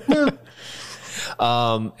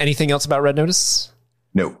 Anything else about Red Notice?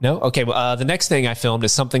 No. Okay. Well, the next thing I filmed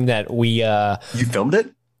is something that we. You filmed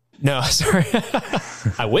it? No, sorry.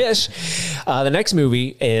 I wish. The next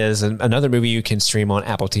movie is another movie you can stream on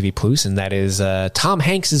Apple TV Plus, and that is Tom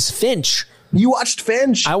Hanks's Finch. You watched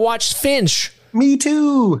Finch? I watched Finch. Me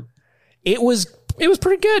too. It was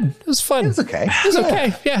pretty good. It was fun. It was okay. It was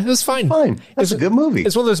okay. Yeah, it was fine. That's a good movie.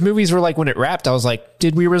 It's one of those movies where, like, when it wrapped, I was like,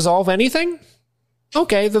 did we resolve anything?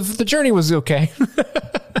 Okay, the journey was okay.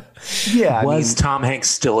 Yeah. Was Tom Hanks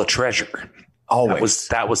still a treasure? Always.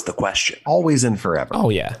 That was the question. Always and forever. Oh,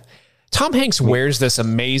 yeah. Tom Hanks wears this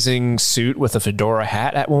amazing suit with a fedora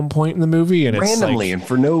hat at one point in the movie, and randomly, it's and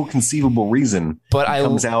for no conceivable reason, but he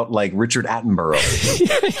comes out like Richard Attenborough.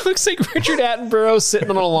 Yeah, he looks like Richard Attenborough sitting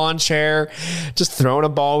on a lawn chair, just throwing a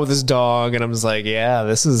ball with his dog. And I'm just like, yeah,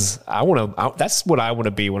 that's what I want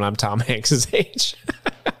to be when I'm Tom Hanks's age.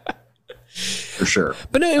 For sure.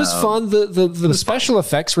 But no, it was fun. The special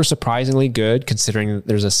effects were surprisingly good, considering that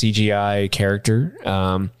there's a CGI character.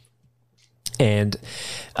 But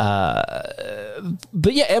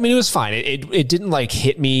yeah, I mean, it was fine. It didn't like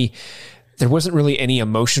hit me. There wasn't really any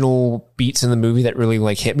emotional beats in the movie that really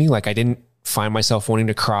like hit me. Like I didn't find myself wanting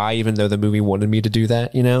to cry, even though the movie wanted me to do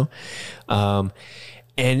that,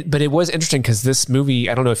 but it was interesting because this movie,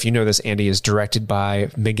 I don't know if you know this, Andy, is directed by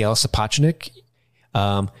Miguel Sapochnik.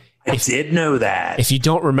 I did know that. If you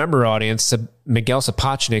don't remember, audience, Miguel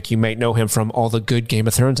Sapochnik, you might know him from all the good Game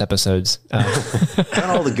of Thrones episodes. Not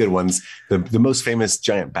all the good ones, the most famous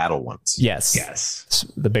giant battle ones. Yes.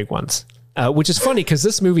 The big ones. Which is funny because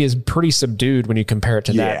this movie is pretty subdued when you compare it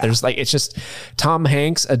to that. There's it's just Tom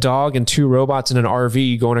Hanks, a dog, and two robots in an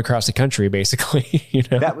RV going across the country, basically.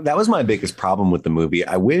 That was my biggest problem with the movie.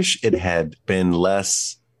 I wish it had been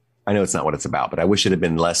less. I know it's not what it's about, but I wish it had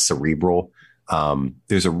been less cerebral.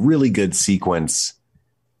 There's a really good sequence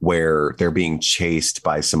where they're being chased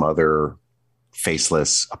by some other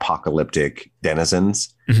faceless apocalyptic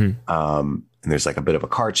denizens. Mm-hmm. And there's like a bit of a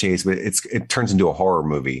car chase, but it turns into a horror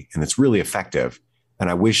movie, and it's really effective. And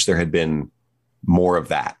I wish there had been more of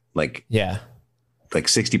that. Like, like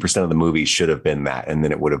 60% of the movie should have been that. And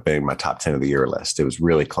then it would have been my top 10 of the year list. It was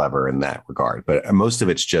really clever in that regard. But most of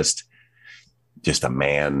it's just a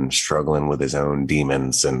man struggling with his own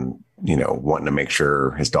demons and, wanting to make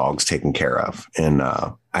sure his dog's taken care of. And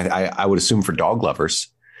I would assume for dog lovers,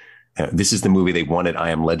 this is the movie they wanted I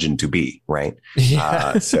Am Legend to be, right?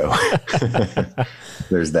 Yeah. So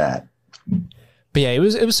there's that. But yeah, it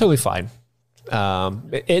was totally fine.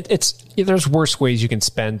 There's worse ways you can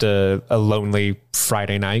spend a lonely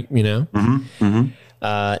Friday night, Mm-hmm,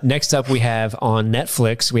 mm-hmm. Next up, we have on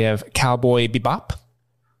Netflix, we have Cowboy Bebop.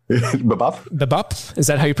 Bebop? Is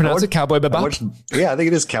that how you pronounce it? Cowboy Bebop? Yeah, I think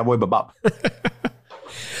it is Cowboy Bebop.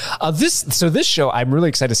 This show, I'm really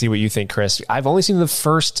excited to see what you think, Chris. I've only seen the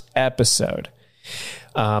first episode,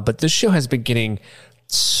 but this show has been getting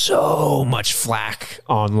so much flack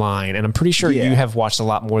online, and I'm pretty sure you have watched a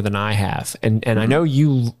lot more than I have. And I know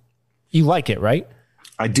you like it, right?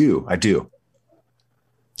 I do.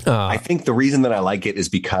 I think the reason that I like it is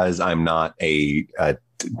because I'm not a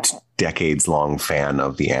decades long fan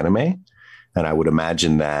of the anime. And I would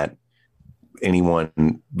imagine that anyone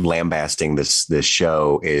lambasting this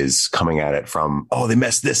show is coming at it from, oh, they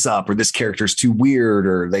messed this up, or this character's too weird,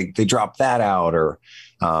 or they dropped that out, or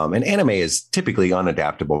and anime is typically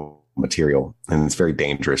unadaptable material, and it's very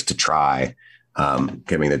dangerous to try. I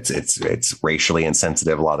mean, it's racially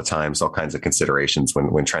insensitive a lot of times, all kinds of considerations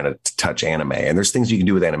when trying to touch anime. And there's things you can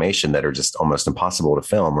do with animation that are just almost impossible to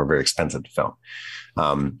film or very expensive to film.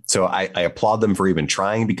 So I applaud them for even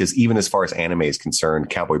trying, because even as far as anime is concerned,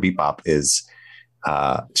 Cowboy Bebop is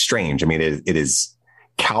strange. I mean, it is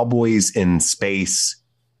cowboys in space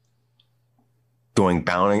doing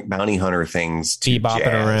bounty hunter things to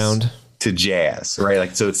bebopping around to jazz, right?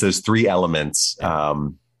 Like, so it's those three elements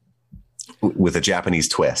with a Japanese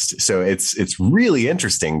twist. So it's really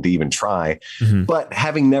interesting to even try. Mm-hmm. But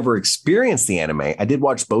having never experienced the anime, I did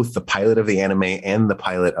watch both the pilot of the anime and the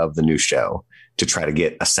pilot of the new show to try to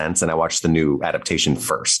get a sense. And I watched the new adaptation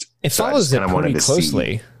first. It follows it pretty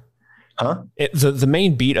closely. Huh? The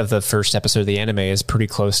main beat of the first episode of the anime is pretty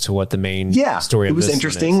close to what the main story of this is. It was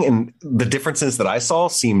interesting, and the differences that I saw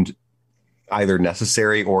seemed either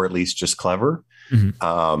necessary or at least just clever.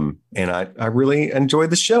 Mm-hmm. And I really enjoyed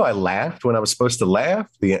the show. I laughed when I was supposed to laugh.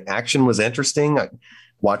 The action was interesting.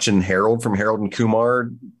 Watching Harold from Harold and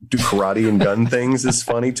Kumar do karate and gun things is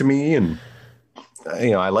funny to me. And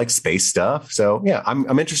I like space stuff. So yeah,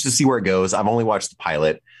 I'm interested to see where it goes. I've only watched the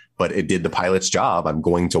pilot, but it did the pilot's job. I'm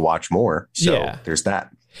going to watch more. So there's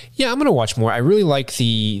that. Yeah, I'm going to watch more. I really like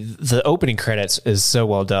the opening credits is so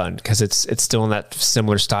well done, because it's still in that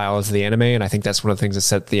similar style as the anime. And I think that's one of the things that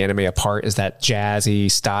set the anime apart, is that jazzy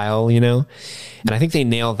style, And I think they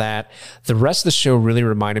nailed that. The rest of the show really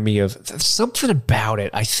reminded me of something about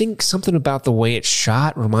it. I think something about the way it's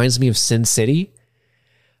shot reminds me of Sin City.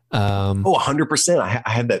 100%. I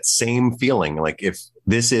had that same feeling. Like, if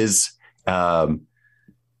this is,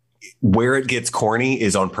 where it gets corny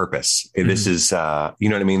is on purpose. Mm-hmm. This is, you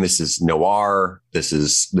know what I mean? This is noir. This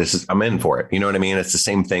is, I'm in for it. You know what I mean? It's the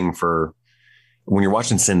same thing for when you're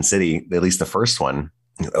watching Sin City, at least the first one.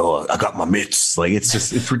 Oh, I got my mitts. Like,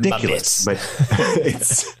 it's ridiculous, but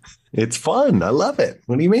it's fun. I love it.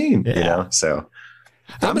 What do you mean? Yeah. So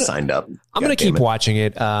I'm signed up. I'm going to keep watching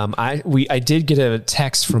it. I did get a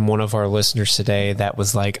text from one of our listeners today that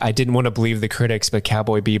was like, I didn't want to believe the critics, but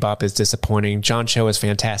Cowboy Bebop is disappointing. John Cho is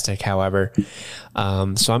fantastic, however. So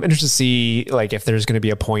I'm interested to see, like, if there's going to be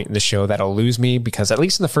a point in the show that'll lose me, because at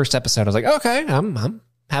least in the first episode, I was like, okay, I'm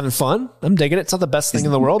having fun. I'm digging it. It's not the best thing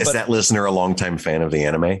in the world. Is that listener a longtime fan of the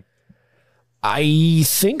anime? I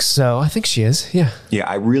think so. I think she is. Yeah. Yeah.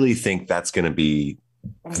 I really think that's going to be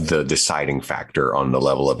the deciding factor on the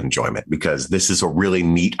level of enjoyment, because this is a really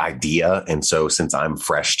neat idea. And so since I'm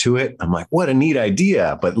fresh to it, I'm like, what a neat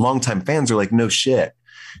idea. But longtime fans are like, no shit.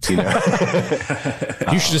 You should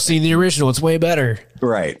have seen the original. It's way better.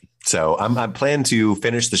 Right. So I'm planning to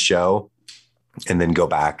finish the show and then go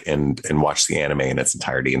back and watch the anime in its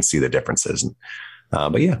entirety and see the differences.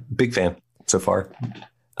 But yeah, big fan so far.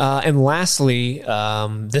 And lastly,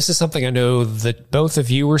 this is something I know that both of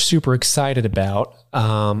you were super excited about.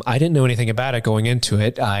 I didn't know anything about it going into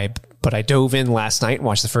it, but I dove in last night and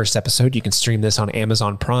watched the first episode. You can stream this on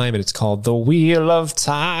Amazon Prime, and it's called The Wheel of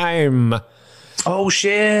Time. Oh,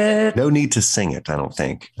 shit. No need to sing it, I don't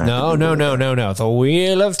think. No. The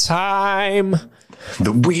Wheel of Time.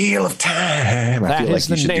 The Wheel of Time. That is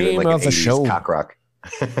the name of the show. Cock rock.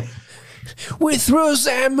 With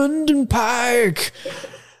Rosamund and Pike.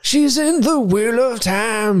 She's in the Wheel of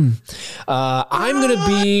Time. I'm going to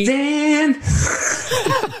be...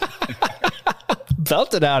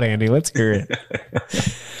 Belt it out, Andy. Let's hear it.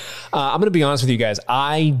 I'm going to be honest with you guys.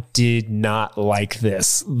 I did not like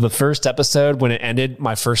this. The first episode, when it ended,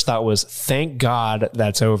 my first thought was, thank God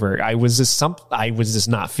that's over. I was just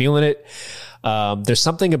not feeling it. There's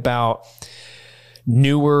something about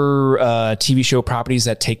newer TV show properties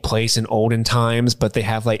that take place in olden times, but they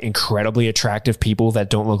have like incredibly attractive people that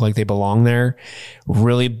don't look like they belong there,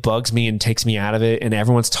 really bugs me and takes me out of it. And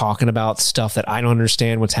everyone's talking about stuff that I don't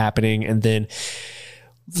understand what's happening. And then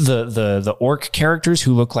the orc characters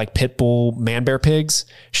who look like pit bull man bear pigs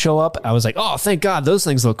show up. I was like, oh, thank God, those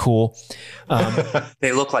things look cool.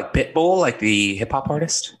 They look like Pitbull, like the hip hop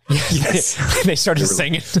artist. Yes. They started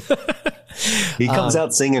singing. He comes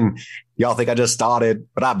out singing, y'all think I just started,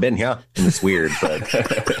 but I've been here. And it's weird, but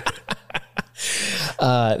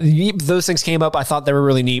those things came up. I thought they were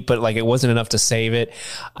really neat, but like it wasn't enough to save it.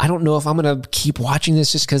 I don't know if I'm going to keep watching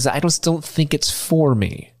this just because I just don't think it's for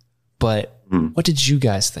me. But what did you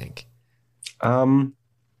guys think?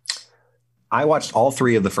 I watched all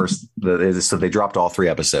three of so they dropped all 3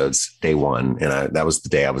 episodes day one. And that was the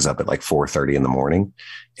day I was up at like 4:30 in the morning.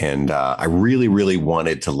 And I really, really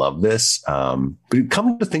wanted to love this. But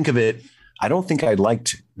come to think of it, I don't think I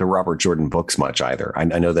liked the Robert Jordan books much either. I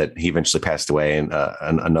know that he eventually passed away, and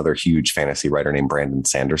another huge fantasy writer named Brandon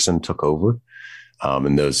Sanderson took over.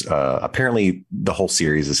 And those apparently the whole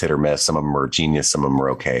series is hit or miss. Some of them are genius, some of them are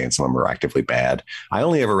okay, and some of them are actively bad. I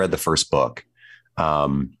only ever read the first book.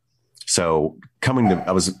 So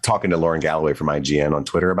I was talking to Lauren Galloway from IGN on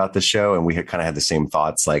Twitter about this show, and we had kind of had the same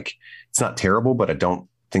thoughts. Like, it's not terrible, but I don't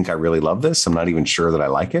think I really love this. I'm not even sure that I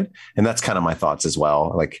like it. And that's kind of my thoughts as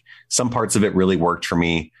well. Like, some parts of it really worked for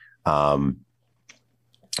me. And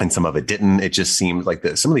some of it didn't. It just seemed like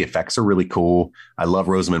some of the effects are really cool. I love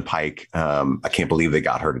Rosamund Pike. I can't believe they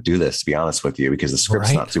got her to do this, to be honest with you, because the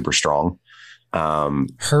script's not super strong.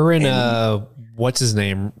 Her and what's his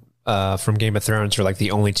name from Game of Thrones are like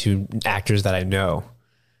the only 2 actors that I know.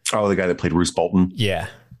 Oh, the guy that played Roose Bolton. Yeah.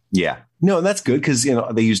 No, and that's good because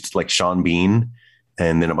they used like Sean Bean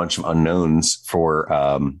and then a bunch of unknowns for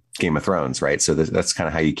Game of Thrones, right? So that's kind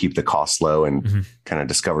of how you keep the costs low and kind of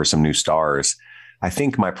discover some new stars. I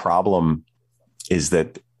think my problem is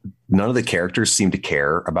that none of the characters seem to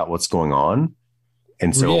care about what's going on.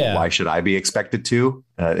 And so why should I be expected to?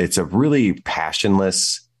 It's a really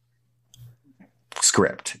passionless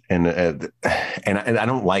script. And I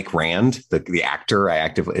don't like Rand, the actor.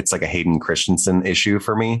 It's like a Hayden Christensen issue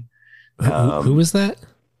for me. Who was that?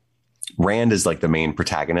 Rand is like the main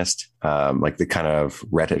protagonist, like the kind of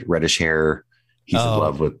reddish hair. He's in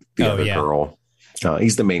love with the other girl.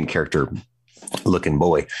 He's the main character looking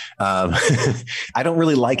boy. I don't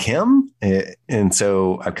really like him. And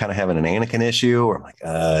so I'm kind of having an Anakin issue where I'm like,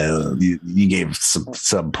 you gave some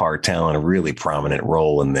subpar talent a really prominent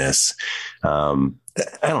role in this. I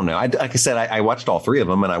don't know. Like I said, I watched all 3 of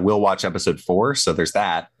them, and I will watch episode 4. So there's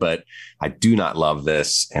that, but I do not love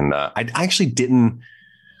this. And I actually didn't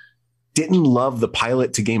love the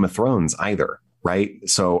pilot to Game of Thrones either. Right.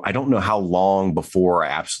 So I don't know how long before I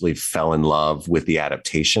absolutely fell in love with the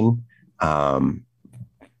adaptation.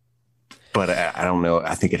 But I don't know.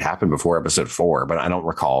 I think it happened before episode 4, but I don't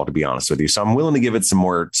recall, to be honest with you. So I'm willing to give it some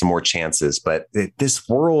more chances. But this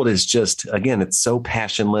world is just, again, it's so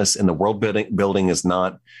passionless, and the world building is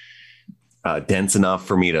not dense enough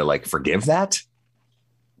for me to like forgive that.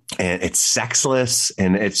 And it's sexless,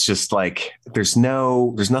 and it's just like there's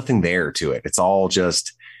nothing there to it. It's all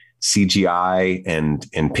just CGI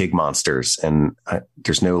and pig monsters, and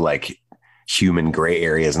there's no like human gray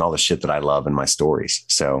areas and all the shit that I love in my stories.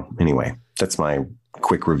 So anyway, that's my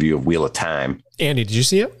quick review of Wheel of Time. Andy, did you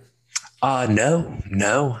see it?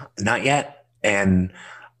 No, not yet. And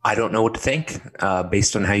I don't know what to think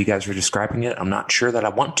based on how you guys were describing it. I'm not sure that I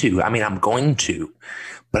want to. I mean, I'm going to,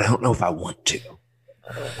 but I don't know if I want to.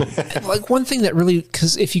 Like, one thing that really,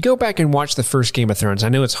 because if you go back and watch the first Game of Thrones, I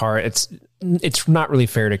know it's hard. It's not really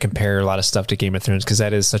fair to compare a lot of stuff to Game of Thrones, because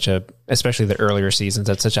that is especially the earlier seasons,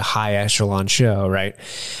 that's such a high echelon show, right?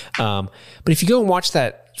 But if you go and watch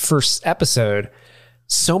that first episode,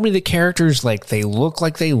 so many of the characters, like, they look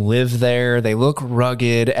like they live there. They look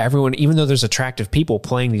rugged. Everyone, even though there's attractive people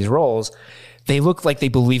playing these roles, they look like they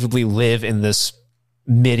believably live in this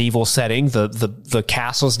medieval setting. The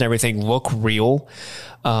castles and everything look real.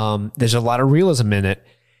 There's a lot of realism in it,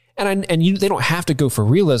 and they don't have to go for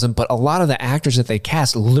realism, but a lot of the actors that they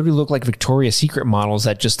cast literally look like Victoria's Secret models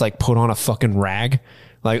that just like put on a fucking rag.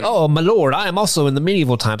 Like, oh my lord, I am also in the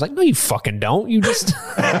medieval times. Like, no, you fucking don't. You just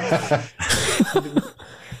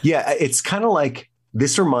yeah, it's kind of like,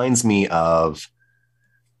 this reminds me of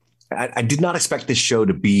I did not expect this show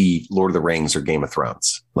to be Lord of the Rings or Game of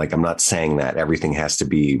Thrones. Like, I'm not saying that everything has to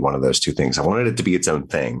be one of those two things. I wanted it to be its own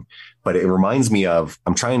thing, but it reminds me of,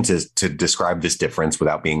 I'm trying to describe this difference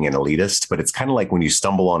without being an elitist, but it's kind of like when you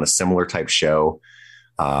stumble on a similar type show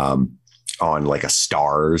on like a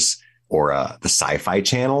Stars or the Sci-Fi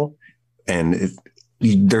Channel. And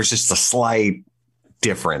there's just a slight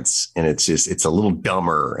difference, and it's a little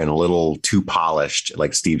dumber and a little too polished,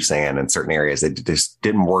 like Steve's saying, in certain areas. They just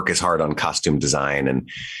didn't work as hard on costume design. And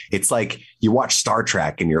it's like you watch Star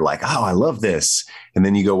Trek and you're like, oh, I love this, and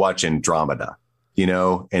then you go watch Andromeda,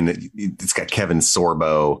 and it's got Kevin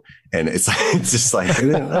Sorbo, and it's just like,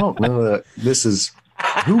 I don't know, this is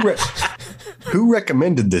who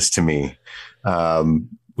recommended this to me.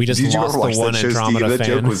 We just lost the one Andromeda fan. That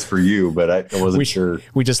joke was for you, but I wasn't sure.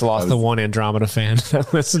 We just lost the one Andromeda fan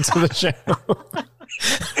that listened to the show.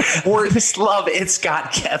 Or this love, it's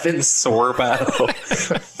got Kevin Sorbo.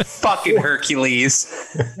 Fucking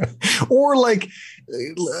Hercules. Or like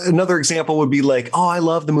another example would be like, oh, I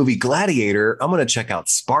love the movie Gladiator. I'm going to check out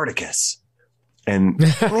Spartacus. And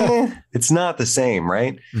it's not the same,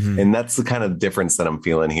 right? Mm-hmm. And that's the kind of difference that I'm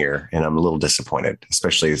feeling here. And I'm a little disappointed,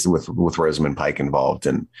 especially with Rosamund Pike involved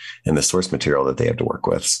and the source material that they have to work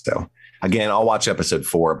with. So again, I'll watch episode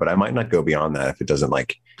 4, but I might not go beyond that if it doesn't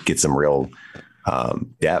like get some real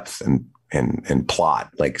depth and plot,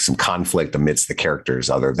 like some conflict amidst the characters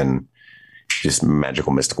other than just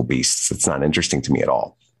magical, mystical beasts. It's not interesting to me at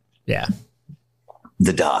all. Yeah.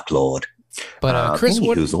 The Dark Lord. But Chris,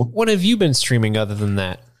 what have you been streaming other than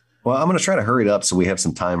that? Well, I'm going to try to hurry it up so we have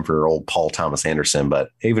some time for old Paul Thomas Anderson.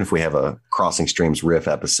 But even if we have a Crossing Streams riff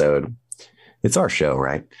episode, it's our show,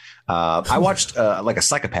 right? I watched like a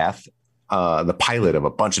psychopath, the pilot of a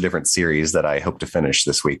bunch of different series that I hope to finish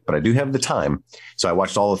this week, but I do have the time. So I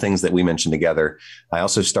watched all the things that we mentioned together. I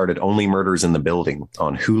also started Only Murders in the Building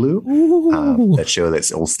on Hulu, that show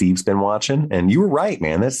that old Steve's been watching. And you were right,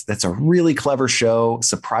 man. That's a really clever show,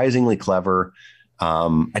 surprisingly clever.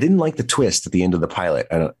 I didn't like the twist at the end of the pilot,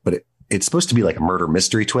 but it's supposed to be like a murder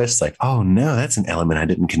mystery twist. Like, oh no, that's an element I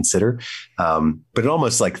didn't consider. But it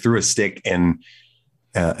almost like threw a stick in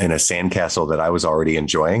a sandcastle that I was already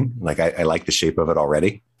enjoying. Like I like the shape of it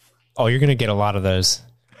already. Oh, you're going to get a lot of those.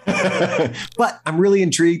 But I'm really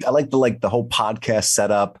intrigued. I like the whole podcast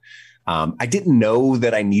setup. I didn't know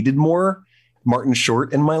that I needed more Martin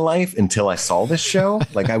Short in my life until I saw this show.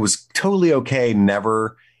 Like I was totally okay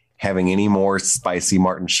never having any more spicy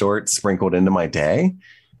Martin Short sprinkled into my day.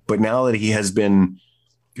 But now that he has been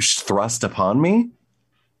thrust upon me,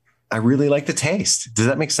 I really like the taste. Does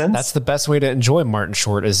that make sense? That's the best way to enjoy Martin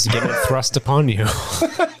Short, is getting it thrust upon you.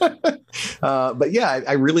 But yeah,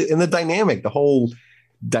 I really, in the whole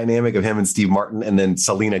dynamic of him and Steve Martin and then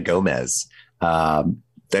Selena Gomez,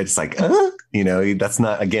 that's like, that's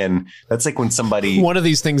not, again, that's like when somebody, one of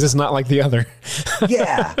these things is not like the other.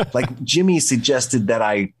 Yeah. Like Jimmy suggested that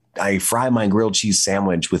I fry my grilled cheese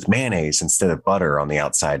sandwich with mayonnaise instead of butter on the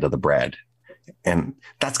outside of the bread. And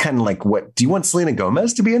that's kind of like, what do you want Selena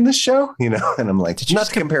Gomez to be in this show? And I'm like, not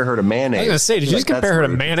to compare her to mayonnaise. I was going to say, did you just compare her to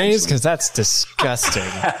mayonnaise? Because that's disgusting.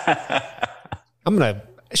 I'm going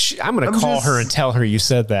to call her and tell her you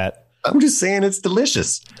said that. I'm just saying it's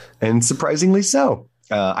delicious and surprisingly so.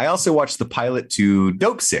 I also watched the pilot to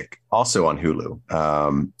Dope Sick, also on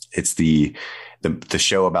Hulu. It's the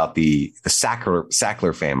show about the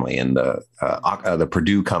Sackler family and the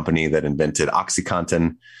Purdue company that invented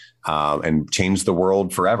OxyContin and changed the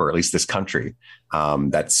world forever, at least this country.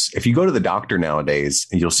 That's, if you go to the doctor nowadays,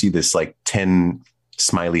 you'll see this like 10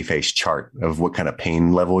 smiley face chart of what kind of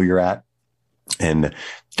pain level you're at. And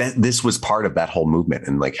this was part of that whole movement.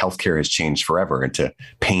 And like healthcare has changed forever into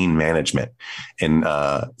pain management, and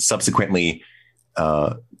subsequently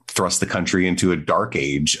thrust the country into a dark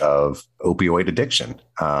age of opioid addiction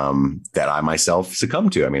that I myself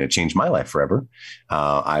succumbed to. I mean, it changed my life forever.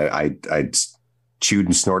 I chewed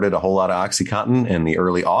and snorted a whole lot of OxyContin in the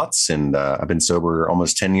early aughts, and I've been sober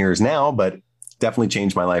almost 10 years now, but definitely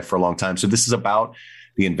changed my life for a long time. So this is about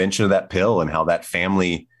the invention of that pill and how that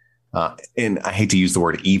family, and I hate to use the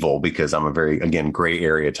word evil because I'm a very, again, gray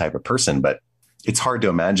area type of person, but it's hard to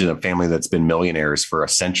imagine a family that's been millionaires for a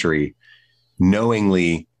century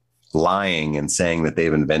knowingly lying and saying that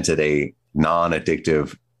they've invented a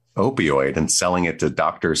non-addictive opioid and selling it to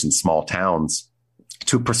doctors in small towns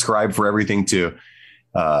to prescribe for everything to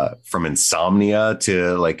from insomnia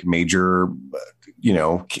to like major,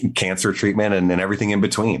 cancer treatment and everything in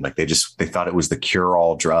between. Like they thought it was the cure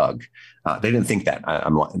all drug. They didn't think that.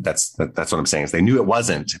 That's what I'm saying is they knew it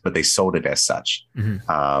wasn't, but they sold it as such.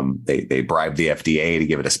 Mm-hmm. They bribed the FDA to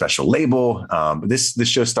give it a special label. This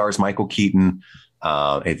show stars Michael Keaton,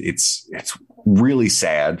 It's really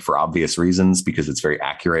sad for obvious reasons because it's very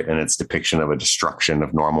accurate in its depiction of a destruction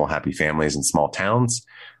of normal, happy families in small towns.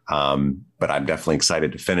 But I'm definitely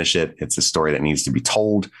excited to finish it. It's a story that needs to be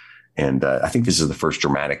told. And I think this is the first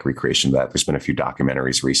dramatic recreation of that. There's been a few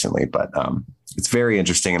documentaries recently, but it's very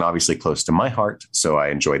interesting and obviously close to my heart. So I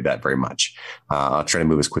enjoyed that very much. I'll try to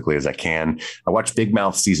move as quickly as I can. I watched Big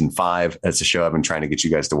Mouth season 5. It's a show I've been trying to get you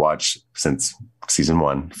guys to watch since season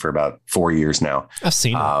 1 for about 4 years now. I've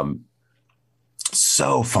seen it.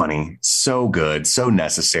 So funny, so good, so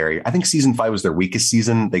necessary. I think season 5 was their weakest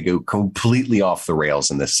season. They go completely off the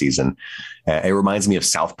rails in this season. It reminds me of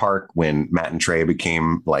South Park when Matt and Trey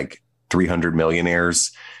became like 300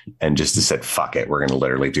 millionaires and just said, fuck it, we're going to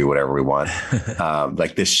literally do whatever we want.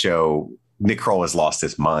 Like this show, Nick Kroll has lost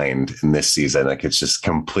his mind in this season. Like it's just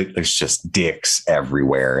completely, there's just dicks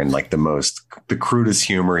everywhere and like the crudest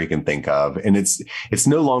humor he can think of. And it's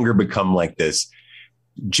no longer become like this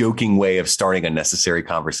joking way of starting a necessary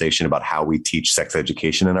conversation about how we teach sex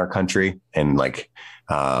education in our country and like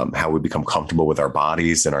how we become comfortable with our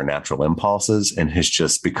bodies and our natural impulses, and has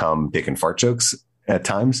just become dick and fart jokes at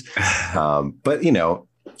times. But you know,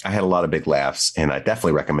 I had a lot of big laughs, and I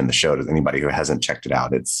definitely recommend the show to anybody who hasn't checked it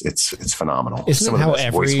out. It's phenomenal. Isn't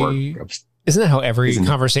that how every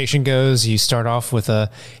conversation goes? You start off with hey,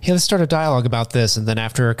 let's start a dialogue about this, and then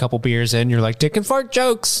after a couple beers in, you're like, dick and fart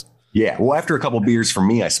jokes. Yeah. Well, after a couple of beers for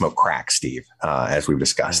me, I smoke crack, Steve, as we've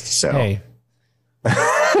discussed. So, hey,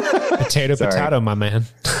 potato, my man.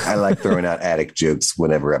 I like throwing out addict jokes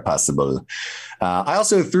whenever possible. I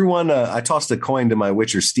also I tossed a coin to my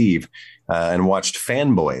Witcher, Steve, and watched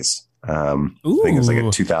Fanboys. I think it was like a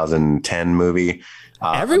 2010 movie.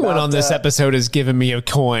 Everyone on this episode is giving me a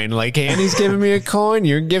coin. Like Annie's giving me a coin.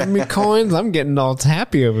 You're giving me coins. I'm getting all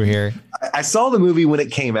happy over here. I saw the movie when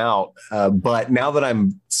it came out, but now that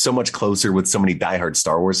I'm so much closer with so many diehard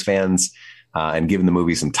Star Wars fans and giving the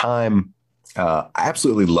movie some time, I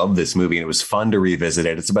absolutely love this movie. And it was fun to revisit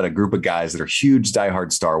it. It's about a group of guys that are huge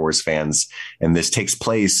diehard Star Wars fans. And this takes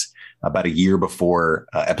place about a year before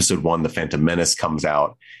episode 1, The Phantom Menace, comes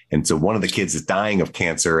out. And so one of the kids is dying of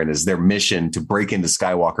cancer, and is their mission to break into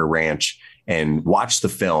Skywalker Ranch and watch the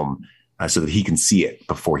film so that he can see it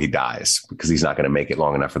before he dies, because he's not going to make it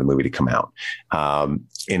long enough for the movie to come out. And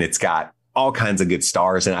it's got all kinds of good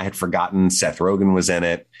stars. And I had forgotten Seth Rogen was in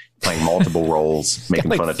it, playing multiple roles,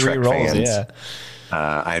 making fun of Trek fans. Yeah.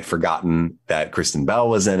 I had forgotten that Kristen Bell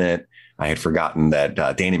was in it. I had forgotten that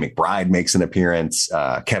Danny McBride makes an appearance.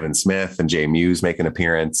 Kevin Smith and Jay Muse make an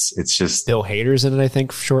appearance. It's just Bill Hader's in it, I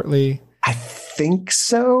think, shortly. I think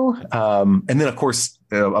so. And then, of course,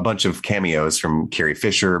 a bunch of cameos from Carrie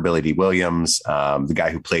Fisher, Billy D. Williams, the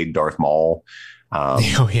guy who played Darth Maul.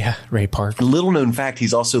 Oh, yeah. Ray Park. Little known fact,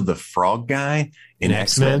 he's also the frog guy in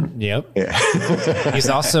X-Men. Yep. Yeah. He's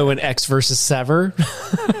also in X versus Sever.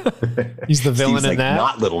 He's the villain in that.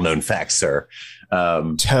 Not little known fact, sir.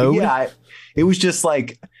 Toad. Yeah, it was just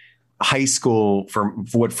like high school for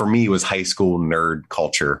what for me was high school nerd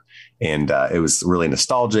culture. And it was really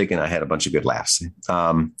nostalgic, and I had a bunch of good laughs.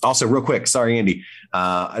 Also, real quick, sorry, Andy,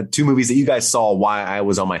 2 movies that you guys saw while I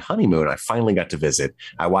was on my honeymoon. I finally got to visit.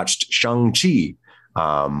 I watched Shang-Chi,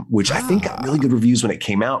 which I think got really good reviews when it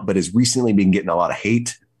came out, but has recently been getting a lot of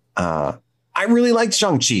hate. I really liked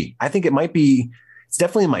Shang-Chi. I think it's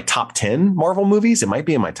definitely in my top 10 Marvel movies. It might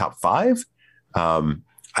be in my top 5. I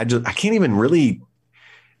can't even really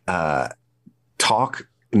talk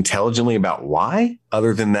intelligently about why,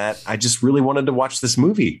 other than that I just really wanted to watch this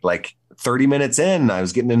movie. Like 30 minutes in, I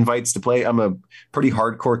was getting invites to play. I'm a pretty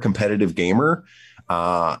hardcore competitive gamer,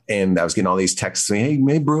 and I was getting all these texts saying,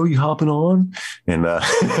 hey bro, you hopping on? And I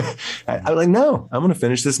was like, no, I'm gonna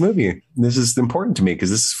finish this movie. This is important to me because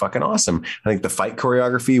this is fucking awesome. I think the fight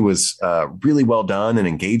choreography was really well done and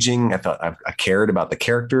engaging. I thought I cared about the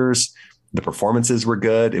characters. The performances were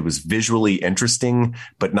good. It was visually interesting,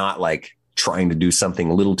 but not like trying to do something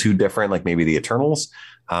a little too different, like maybe the Eternals.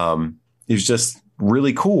 It was just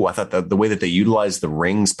really cool. I thought the way that they utilized the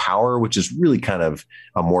ring's power, which is really kind of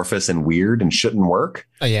amorphous and weird and shouldn't work.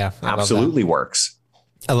 Oh yeah, absolutely works.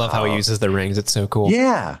 I love how he uses the rings. It's so cool.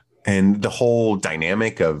 Yeah. And the whole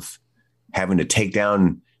dynamic of having to take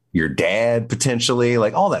down your dad, potentially,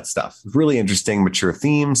 like all that stuff. Really interesting, mature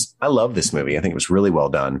themes. I love this movie. I think it was really well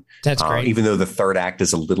done. That's great. Even though the third act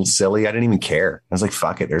is a little silly, I didn't even care. I was like,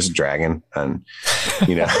 fuck it. There's a dragon. And,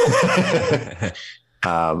 you know,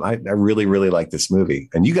 I really, really like this movie.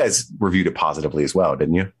 And you guys reviewed it positively as well,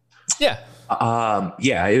 didn't you? Yeah.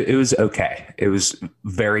 Yeah, it was okay. It was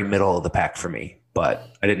very middle of the pack for me, but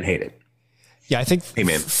I didn't hate it. Yeah, I think hey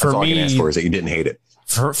man, that's all I can ask for is that you didn't hate it.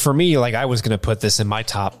 For me, like I was going to put this in my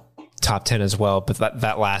top top 10 as well, but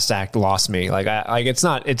that last act lost me. Like it's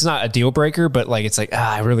not a deal breaker, but like it's like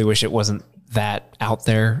I really wish it wasn't that out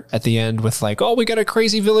there at the end with like, oh, we got a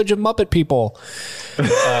crazy village of Muppet people. But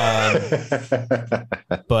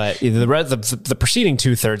the preceding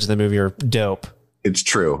 2/3 of the movie are dope. It's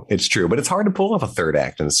true, but it's hard to pull off a third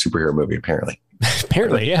act in a superhero movie. Apparently,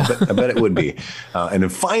 yeah. I bet it would be. And then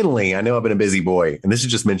finally, I know I've been a busy boy, and this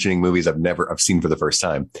is just mentioning movies I've seen for the first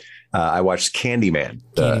time. I watched Candyman,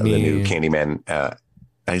 the new Candyman.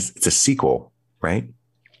 It's a sequel, right?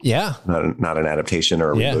 Yeah. Not an adaptation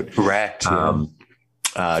or a reboot. Correct.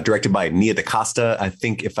 Directed by Nia DaCosta, I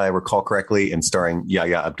think, if I recall correctly, and starring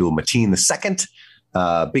Yahya Abdul-Mateen II.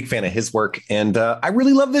 Big fan of his work. And I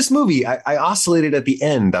really love this movie. I oscillated at the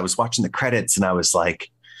end. I was watching the credits and I was like,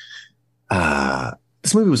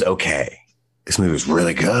 this movie was okay. This movie was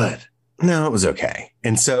really good. No, it was okay.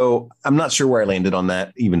 And so I'm not sure where I landed on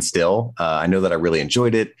that even still. I know that I really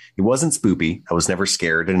enjoyed it. It wasn't spoopy. I was never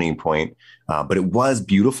scared at any point, but it was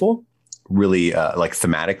beautiful, really like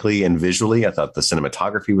thematically and visually. I thought the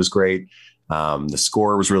cinematography was great. The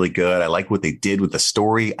score was really good. I like what they did with the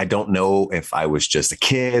story. I don't know if I was just a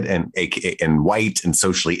kid and white and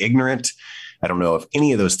socially ignorant. I don't know if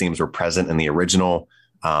any of those themes were present in the original.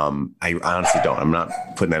 I honestly don't. I'm not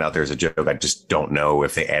putting that out there as a joke. I just don't know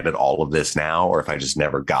if they added all of this now or if I just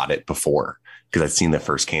never got it before, because I'd seen the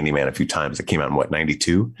first Candyman a few times. It came out in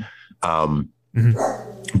 92.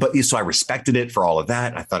 But so I respected it for all of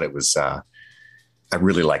that. I thought it was, I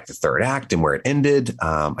really liked the third act and where it ended.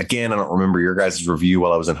 Again, I don't remember your guys' review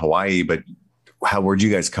while I was in Hawaii, but where'd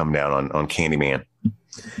you guys come down on Candyman?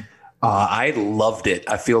 I loved it.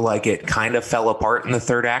 I feel like it kind of fell apart in the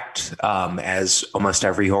third act, as almost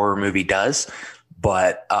every horror movie does.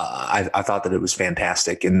 But I thought that it was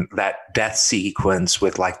fantastic. And that death sequence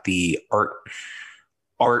with like the art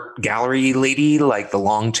gallery lady, like the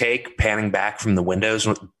long take panning back from the windows,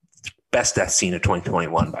 best death scene of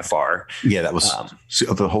 2021 by far. Yeah, that was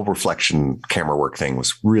the whole reflection camera work thing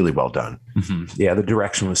was really well done. Mm-hmm. Yeah, the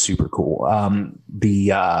direction was super cool.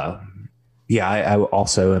 I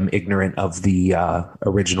also am ignorant of the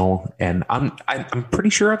original, and I'm pretty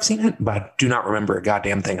sure I've seen it, but I do not remember a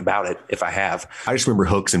goddamn thing about it. If I have, I just remember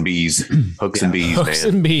hooks and bees, and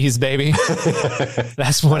bees, baby.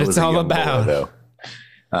 That's what it's all about.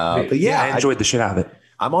 But yeah, I enjoyed the shit out of it.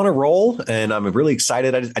 I'm on a roll and I'm really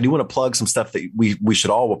excited. I do want to plug some stuff that we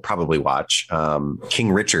should all probably watch.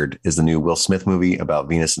 King Richard is the new Will Smith movie about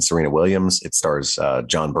Venus and Serena Williams. It stars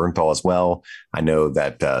John Bernthal as well. I know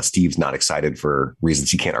that Steve's not excited for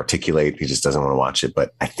reasons he can't articulate. He just doesn't want to watch it,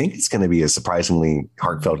 but I think it's going to be a surprisingly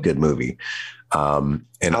heartfelt, good movie. And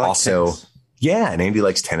also, tennis. Yeah, and Andy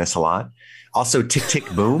likes tennis a lot. Also, Tick,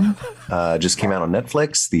 Tick, Boom just came out on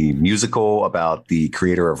Netflix, the musical about the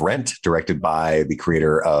creator of Rent, directed by the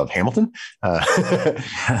creator of Hamilton.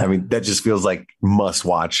 I mean, that just feels like must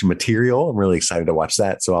watch material. I'm really excited to watch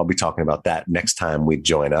that. So I'll be talking about that next time we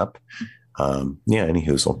join up. Any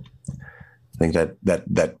hoozle. I think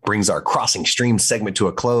that brings our Crossing Streams segment to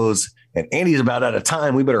a close. And Andy's about out of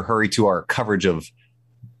time. We better hurry to our coverage of,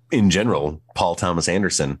 in general, Paul Thomas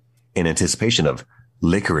Anderson in anticipation of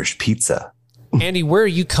Licorice Pizza. Andy, where are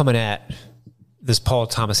you coming at this Paul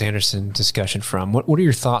Thomas Anderson discussion from? What are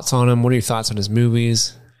your thoughts on him? What are your thoughts on his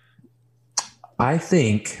movies? I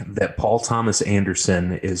think that Paul Thomas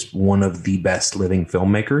Anderson is one of the best living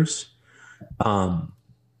filmmakers.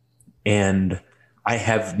 And I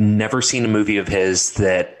have never seen a movie of his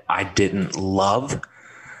that I didn't love.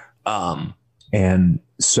 And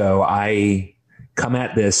so I come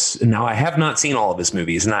at this. Now, I have not seen all of his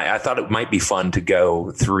movies, and I thought it might be fun to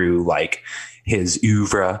go through like his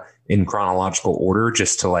oeuvre in chronological order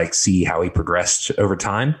just to like see how he progressed over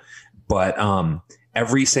time. But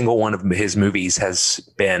every single one of his movies has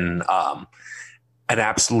been an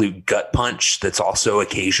absolute gut punch that's also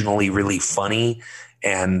occasionally really funny.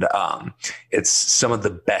 And it's some of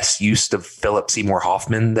the best use of Philip Seymour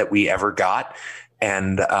Hoffman that we ever got.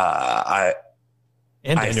 And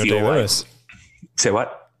Daniel Day-Lewis. Say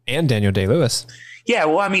what? And Daniel Day-Lewis. Yeah,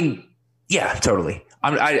 well, I mean, yeah, totally.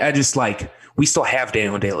 I just like, we still have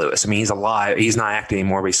Daniel Day-Lewis. I mean, he's alive. He's not acting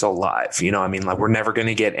anymore, but he's still alive. You know, I mean, like, we're never going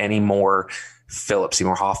to get any more Philip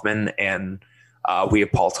Seymour Hoffman, and we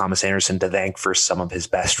have Paul Thomas Anderson to thank for some of his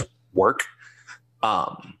best work.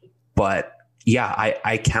 But yeah,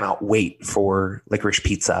 I cannot wait for Licorice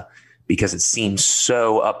Pizza because it seems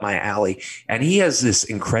so up my alley, and he has this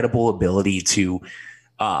incredible ability to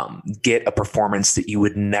get a performance that you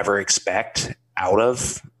would never expect out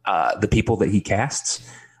of the people that he casts.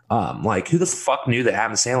 Like, who the fuck knew that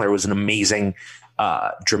Adam Sandler was an amazing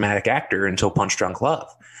dramatic actor until Punch Drunk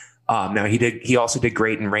Love? Now he also did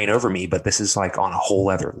great in Reign Over Me, but this is like on a whole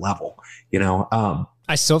other level, you know?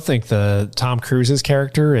 I still think the Tom Cruise's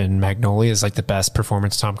character in Magnolia is like the best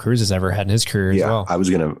performance Tom Cruise has ever had in his career as well. I was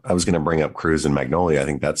gonna bring up Cruise in Magnolia. I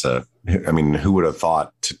think who would have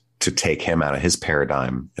thought to take him out of his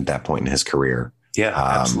paradigm at that point in his career? Yeah,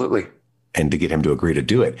 absolutely. And to get him to agree to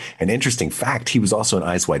do it. An interesting fact, he was also in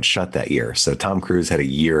Eyes Wide Shut that year. So Tom Cruise had a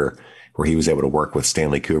year where he was able to work with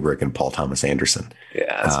Stanley Kubrick and Paul Thomas Anderson.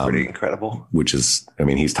 Yeah, that's pretty incredible. Which is,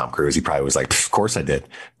 he's Tom Cruise. He probably was like, of course I did.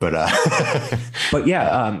 But but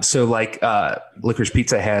yeah, so like Licorice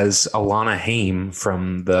Pizza has Alana Haim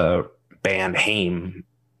from the band Haim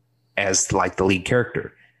as like the lead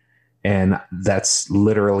character. And that's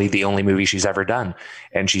literally the only movie she's ever done.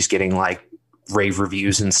 And she's getting like rave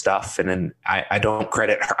reviews and stuff. And then I don't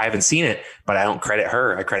credit her. I haven't seen it, but I don't credit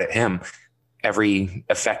her. I credit him. Every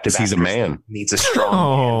effective he's a man needs a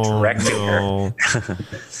strong man directing her.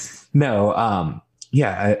 No.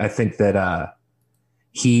 Yeah, I think that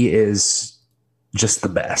he is just the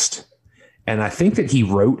best. And I think that he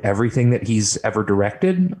wrote everything that he's ever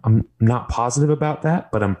directed. I'm not positive about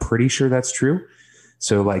that, but I'm pretty sure that's true.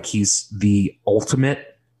 So like he's the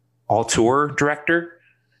ultimate auteur director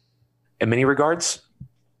in many regards.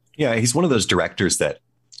 Yeah, he's one of those directors that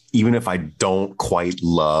even if I don't quite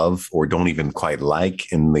love or don't even quite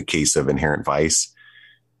like, in the case of Inherent Vice,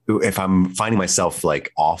 if I'm finding myself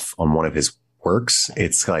like off on one of his works,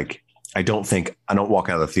 it's like, I don't walk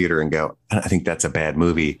out of the theater and go, I think that's a bad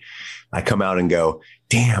movie. I come out and go,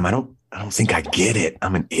 damn, I don't think I get it.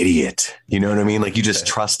 I'm an idiot. You know what I mean? Like you just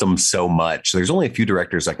trust them so much. There's only a few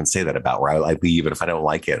directors I can say that about, where I leave it. If I don't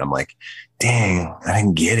like it, I'm like, dang, I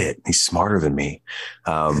didn't get it. He's smarter than me.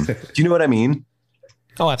 Do you know what I mean?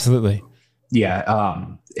 Oh, absolutely. Yeah.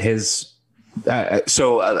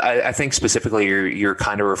 I think specifically you're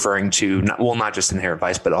kind of referring to not just Inherent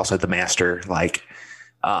Vice, but also The Master. Like,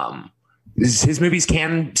 his movies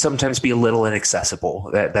can sometimes be a little inaccessible.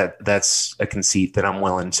 That's a conceit that I'm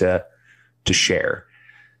willing to share.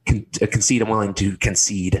 A conceit I'm willing to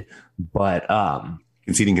concede, but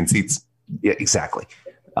conceding conceits. Yeah, exactly.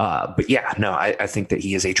 But yeah, no, I think that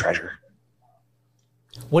he is a treasure.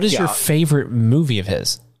 What is your favorite movie of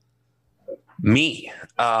his? Me,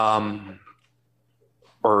 or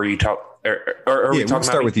are you we'll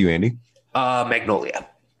start with you, Andy. Magnolia.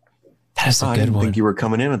 That's a good one. I didn't think you were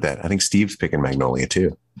coming in with that. I think Steve's picking Magnolia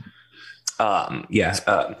too.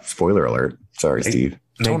 Spoiler alert. Sorry, Steve.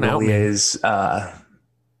 Magnolia is an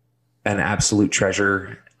absolute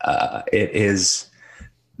treasure. It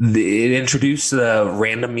introduced the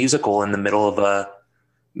random musical in the middle of a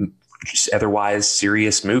just otherwise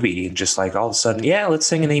serious movie. Just like all of a sudden, let's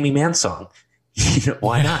sing an Amy Mann song.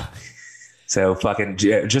 Why not? So fucking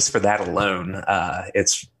just for that alone,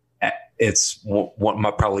 it's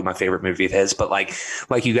probably my favorite movie of his. But like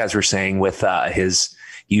you guys were saying with his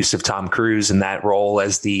use of Tom Cruise in that role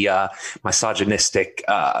as the misogynistic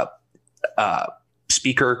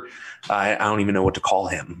speaker, I don't even know what to call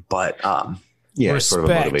him, but sort of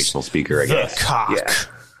a motivational speaker, I guess. Cock. Yeah.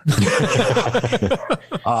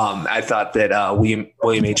 I thought that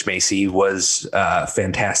William H. Macy was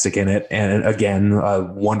fantastic in it, and again, a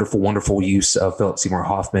wonderful use of Philip Seymour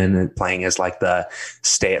Hoffman playing as like the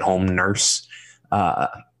stay-at-home nurse,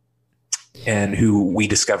 and who we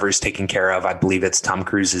discover is taking care of. I believe it's Tom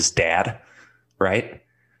Cruise's dad, right?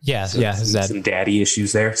 Yeah, some daddy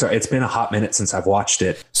issues there. So it's been a hot minute since I've watched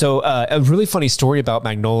it. So a really funny story about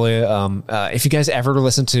Magnolia. If you guys ever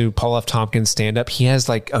listen to Paul F. Tompkins stand up, he has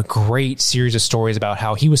like a great series of stories about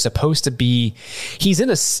how he was supposed to be. He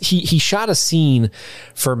shot a scene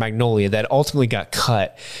for Magnolia that ultimately got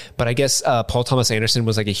cut, but I guess Paul Thomas Anderson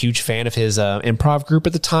was like a huge fan of his improv group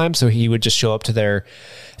at the time, so he would just show up to their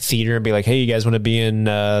theater and be like, "Hey, you guys want to be in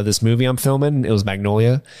this movie I'm filming?" It was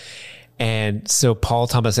Magnolia. And so Paul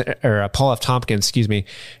F. Tompkins,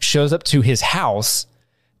 shows up to his house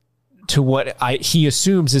to what he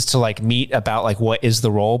assumes is to like meet about like what is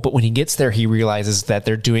the role. But when he gets there, he realizes that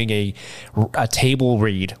they're doing a table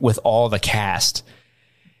read with all the cast,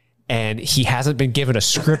 and he hasn't been given a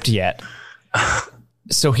script yet.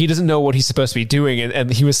 So he doesn't know what he's supposed to be doing.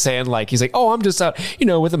 And he was saying he's like, oh, I'm just out,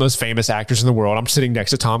 with the most famous actors in the world. I'm sitting next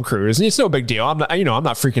to Tom Cruise and it's no big deal. I'm not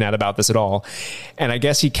freaking out about this at all. And I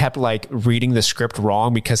guess he kept like reading the script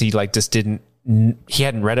wrong because he he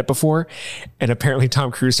hadn't read it before. And apparently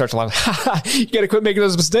Tom Cruise starts to laugh. You got to quit making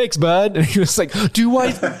those mistakes, bud. And he was like, do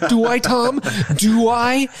I, Tom? Do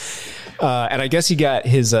I? And I guess he got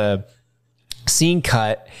his, scene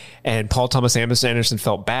cut, and Paul Thomas Anderson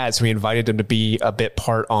felt bad, so he invited him to be a bit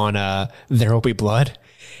part on There Will Be Blood.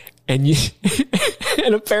 And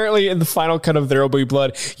And apparently in the final cut of There Will Be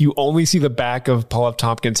Blood, you only see the back of Paul F.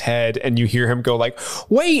 Tompkins' head and you hear him go like,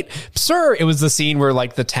 wait, sir. It was the scene where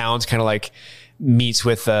like the town's kind of like meets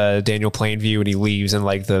with Daniel Plainview and he leaves, and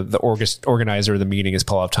like the organizer of the meeting is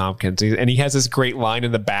Paul F. Tompkins, and he has this great line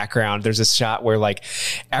in the background. There's this shot where like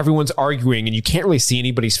everyone's arguing and you can't really see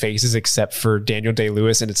anybody's faces except for Daniel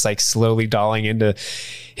Day-Lewis, and it's like slowly dolling into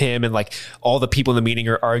him, and like all the people in the meeting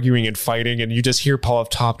are arguing and fighting, and you just hear Paul F.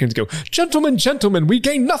 Tompkins go, gentlemen, we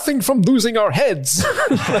gain nothing from losing our heads.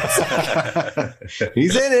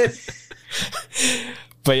 He's in it.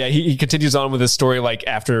 But yeah, he continues on with his story. Like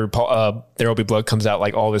after There Will Be Blood comes out,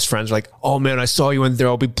 like all his friends are like, oh man, I saw you in There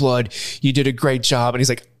Will Be Blood. You did a great job. And he's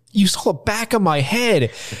like, you saw the back of my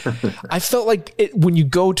head. I felt like when you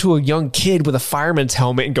go to a young kid with a fireman's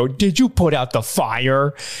helmet and go, did you put out the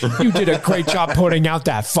fire? You did a great job putting out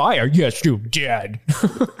that fire. Yes, you did.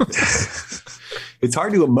 It's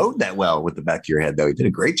hard to emote that well with the back of your head, though. He did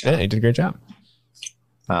a great job. Yeah, he did a great job.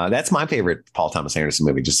 That's my favorite Paul Thomas Anderson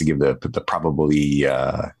movie, just to give the probably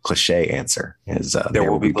cliche answer, is There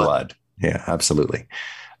Will Be Blood. Yeah, absolutely.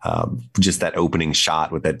 Just that opening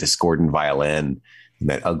shot with that discordant violin and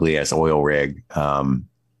that ugly ass oil rig. I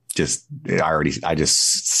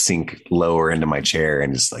just sink lower into my chair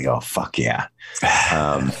and just like, oh, fuck yeah.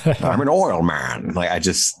 I'm an oil man. Like, I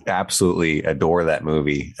just absolutely adore that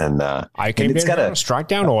movie. And I came here to strike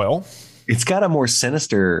down oil. It's got a more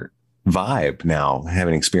sinister vibe now,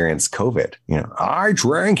 having experienced COVID. You know, I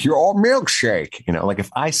drank your milkshake. You know, like if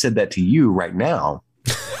I said that to you right now,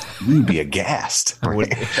 you'd be aghast. Right?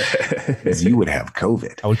 Because you would have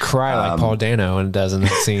COVID. I would cry like Paul Dano and does in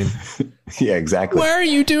that scene. Yeah, exactly. Why are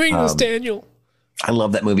you doing this, Daniel? I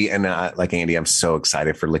love that movie. And like Andy, I'm so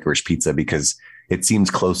excited for Licorice Pizza because it seems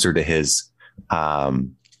closer to his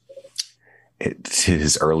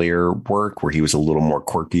earlier work where he was a little more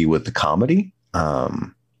quirky with the comedy.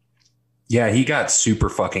 Yeah, he got super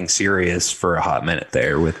fucking serious for a hot minute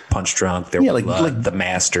there with Punch Drunk. There was like The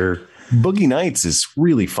Master. Boogie Nights is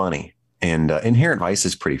really funny, and Inherent Vice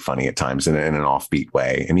is pretty funny at times in an offbeat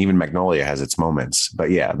way. And even Magnolia has its moments.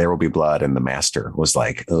 But yeah, There Will Be Blood and The Master was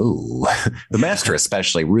like, oh, The Master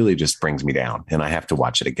especially really just brings me down, and I have to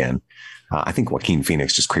watch it again. I think Joaquin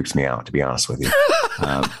Phoenix just creeps me out, to be honest with you.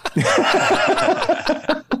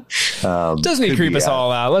 Doesn't he creep us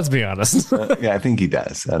all out? Let's be honest. Yeah, I think he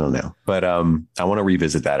does. I don't know. But I want to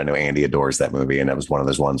revisit that. I know Andy adores that movie. And that was one of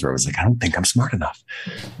those ones where I was like, I don't think I'm smart enough.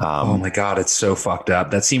 Oh my God, it's so fucked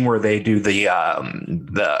up. That scene where they do the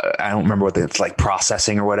I don't remember what it's like,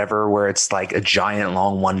 processing or whatever, where it's like a giant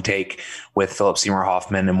long one take with Philip Seymour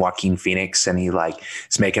Hoffman and Joaquin Phoenix. And he like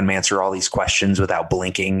is making him answer all these questions without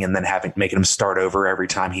blinking and then making him start over every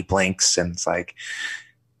time he blinks. And it's like,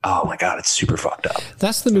 oh my God, it's super fucked up.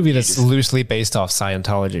 That's the movie that's loosely based off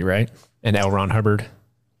Scientology, right? And L. Ron Hubbard.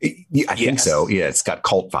 Yeah, I think so. Yeah, it's got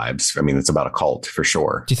cult vibes. I mean, it's about a cult for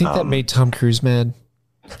sure. Do you think that made Tom Cruise mad?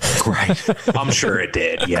 Right. I'm sure it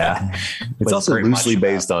did. Yeah. It's also loosely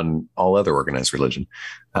based on all other organized religion.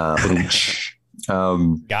 Got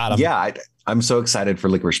him. Yeah, I'm so excited for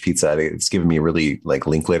Licorice Pizza. It's giving me really like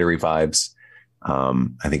Linklatery vibes.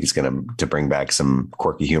 I think he's going to bring back some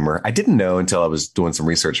quirky humor. I didn't know until I was doing some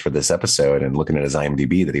research for this episode and looking at his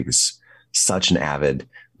IMDb that he was such an avid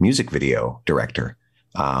music video director.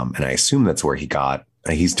 And I assume that's where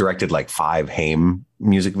he's directed like 5 Haim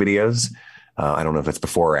music videos. I don't know if it's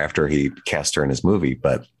before or after he cast her in his movie,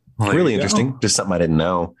 but really interesting. Just something I didn't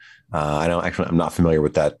know. I'm not familiar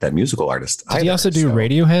with that musical artist. Did he also do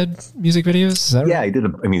Radiohead music videos? Is that right? He did.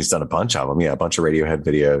 He's done a bunch of them. Yeah. A bunch of Radiohead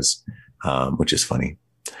videos. Which is funny.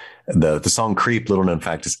 The song Creep, little known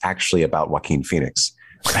fact, is actually about Joaquin Phoenix.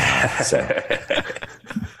 So.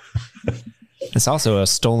 It's also a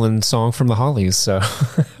stolen song from the Hollies. So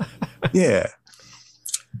yeah.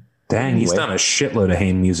 Dang, he's done a shitload of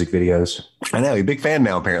Haim music videos. I know. He's a big fan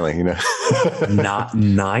now, apparently. You know, not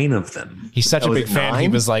 9 of them. He's such a big fan. 9? He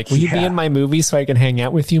was like, will you be in my movie so I can hang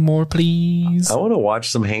out with you more, please? I want to watch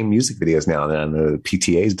some Haim music videos now and then. The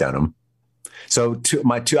PTA's done them. So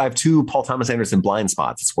I have 2 Paul Thomas Anderson blind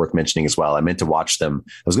spots. It's worth mentioning as well. I meant to watch them.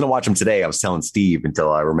 I was going to watch them today. I was telling Steve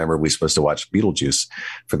until I remember we were supposed to watch Beetlejuice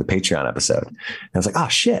for the Patreon episode. And I was like, oh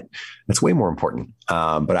shit, that's way more important.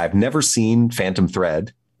 But I've never seen Phantom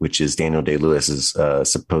Thread, which is Daniel Day-Lewis's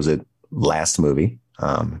supposed last movie.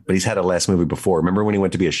 But he's had a last movie before. Remember when he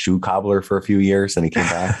went to be a shoe cobbler for a few years and he came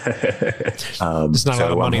back? There's not a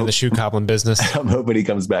lot of money in the shoe cobbling business. I'm hoping he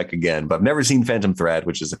comes back again, but I've never seen Phantom Thread,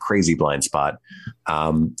 which is a crazy blind spot.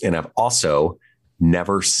 And I've also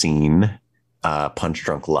never seen Punch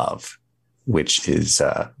Drunk Love, which is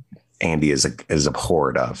Andy is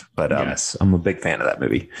abhorred of. But yes, I'm a big fan of that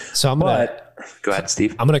movie. So I'm Go ahead,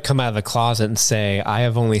 Steve. I'm going to come out of the closet and say I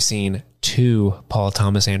have only seen 2 Paul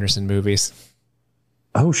Thomas Anderson movies.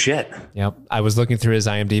 Oh, shit. Yep. I was looking through his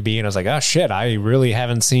IMDb and I was like, oh, shit, I really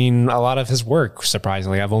haven't seen a lot of his work,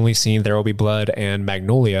 surprisingly. I've only seen There Will Be Blood and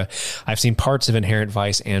Magnolia. I've seen parts of Inherent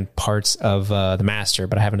Vice and parts of The Master,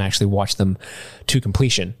 but I haven't actually watched them to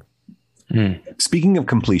completion. Speaking of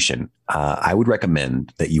completion, I would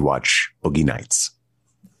recommend that you watch Boogie Nights.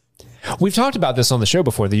 We've talked about this on the show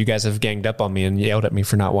before, that you guys have ganged up on me and yelled at me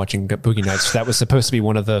for not watching Boogie Nights. That was supposed to be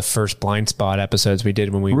one of the first Blind Spot episodes we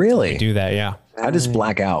did when we really do that. Yeah. I just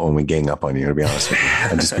black out when we gang up on you, to be honest with you.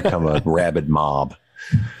 I just become a rabid mob.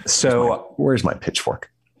 So where's my pitchfork?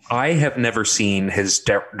 I have never seen his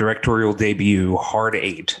directorial debut, Hard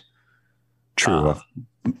 8. True.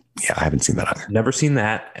 Yeah, I haven't seen that either. Never seen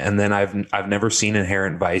that. And then I've never seen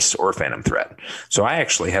Inherent Vice or Phantom Thread. So I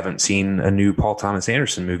actually haven't seen a new Paul Thomas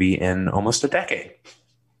Anderson movie in almost a decade.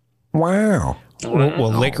 Wow.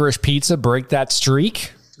 Will Licorice Pizza break that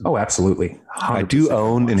streak? Oh, absolutely. 100%. I do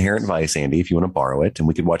own Inherent Vice, Andy, if you want to borrow it, and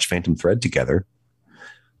we could watch Phantom Thread together.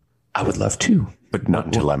 I would love to. But not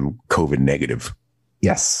until I'm COVID negative.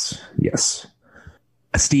 Yes.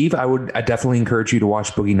 Steve, I definitely encourage you to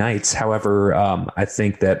watch Boogie Nights. However, I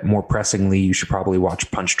think that more pressingly, you should probably watch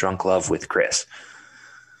Punch Drunk Love with Chris.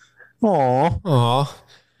 Aw.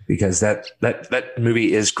 Because that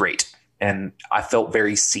movie is great. And I felt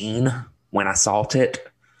very seen when I saw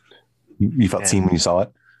it. You felt seen when you saw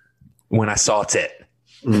it? When I saw it.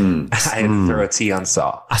 I had to throw a T on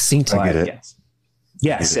Saw. I seen to get it.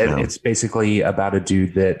 Yes. It's basically about a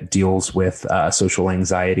dude that deals with social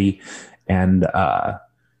anxiety and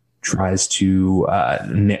tries to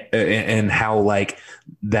and how like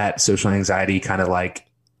that social anxiety kind of like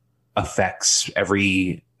affects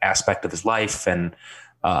every aspect of his life and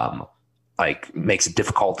like makes it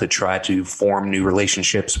difficult to try to form new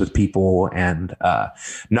relationships with people. And I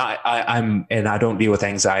don't deal with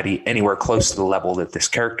anxiety anywhere close to the level that this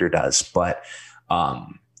character does, but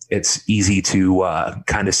it's easy to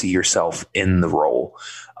kind of see yourself in the role.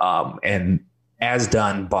 And as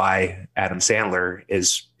done by Adam Sandler,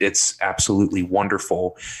 it's absolutely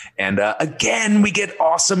wonderful. And again, we get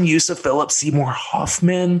awesome use of Philip Seymour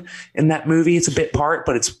Hoffman in that movie. It's a bit part,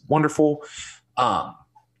 but it's wonderful.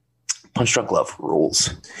 Punch Drunk Love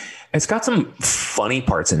rules. It's got some funny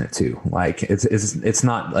parts in it too. Like it's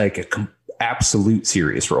not like a absolute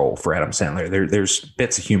serious role for Adam Sandler. There's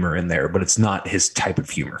bits of humor in there, but it's not his type of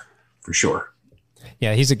humor for sure.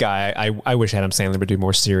 Yeah, he's a guy. I wish Adam Sandler would do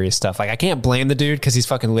more serious stuff. Like, I can't blame the dude because he's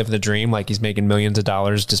fucking living the dream. Like, he's making millions of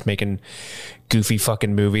dollars just making goofy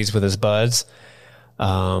fucking movies with his buds.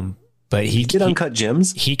 But he did Uncut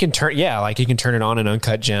Gems. He can turn, he can turn it on in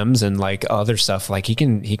Uncut Gems and like other stuff. Like, he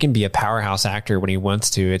can be a powerhouse actor when he wants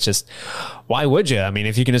to. It's just, why would you? I mean,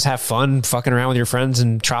 if you can just have fun fucking around with your friends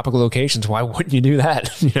in tropical locations, why wouldn't you do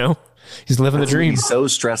that? You know, he's living the dream. He's so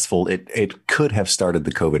stressful. It could have started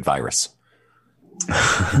the COVID virus.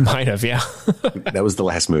 Might have, yeah. That was the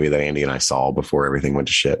last movie that Andy and I saw before everything went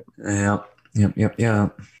to shit. Yeah.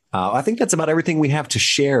 I think that's about everything we have to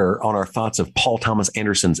share on our thoughts of Paul Thomas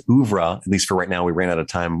Anderson's oeuvre. At least for right now, we ran out of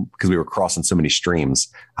time because we were crossing so many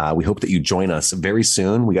streams. We hope that you join us very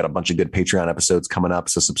soon. We got a bunch of good Patreon episodes coming up,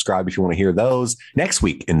 so subscribe if you want to hear those. Next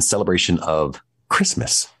week, in celebration of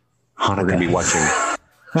Christmas, Hanukkah. We're going to be watching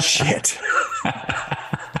shit.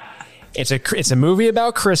 It's a movie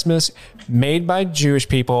about Christmas made by Jewish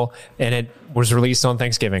people, and it was released on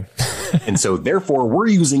Thanksgiving. And so therefore we're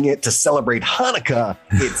using it to celebrate Hanukkah.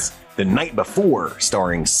 It's The Night Before,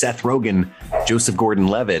 starring Seth Rogen, Joseph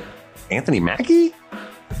Gordon-Levitt, Anthony Mackie?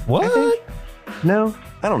 What? No,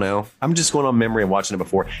 I don't know. I'm just going on memory and watching it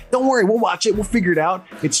before. Don't worry, we'll watch it. We'll figure it out.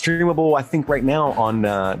 It's streamable, I think, right now on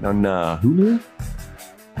Hulu.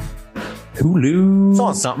 Hulu. It's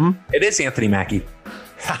on something. It is Anthony Mackie.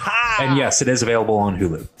 And yes, it is available on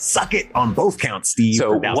Hulu. Suck it on both counts, Steve.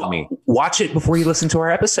 So watch it before you listen to our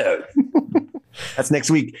episode. That's next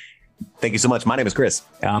week. Thank you so much. My name is Chris.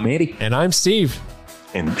 I'm Andy. And I'm Steve.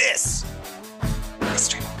 And this is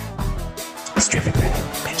Streaming. Streaming.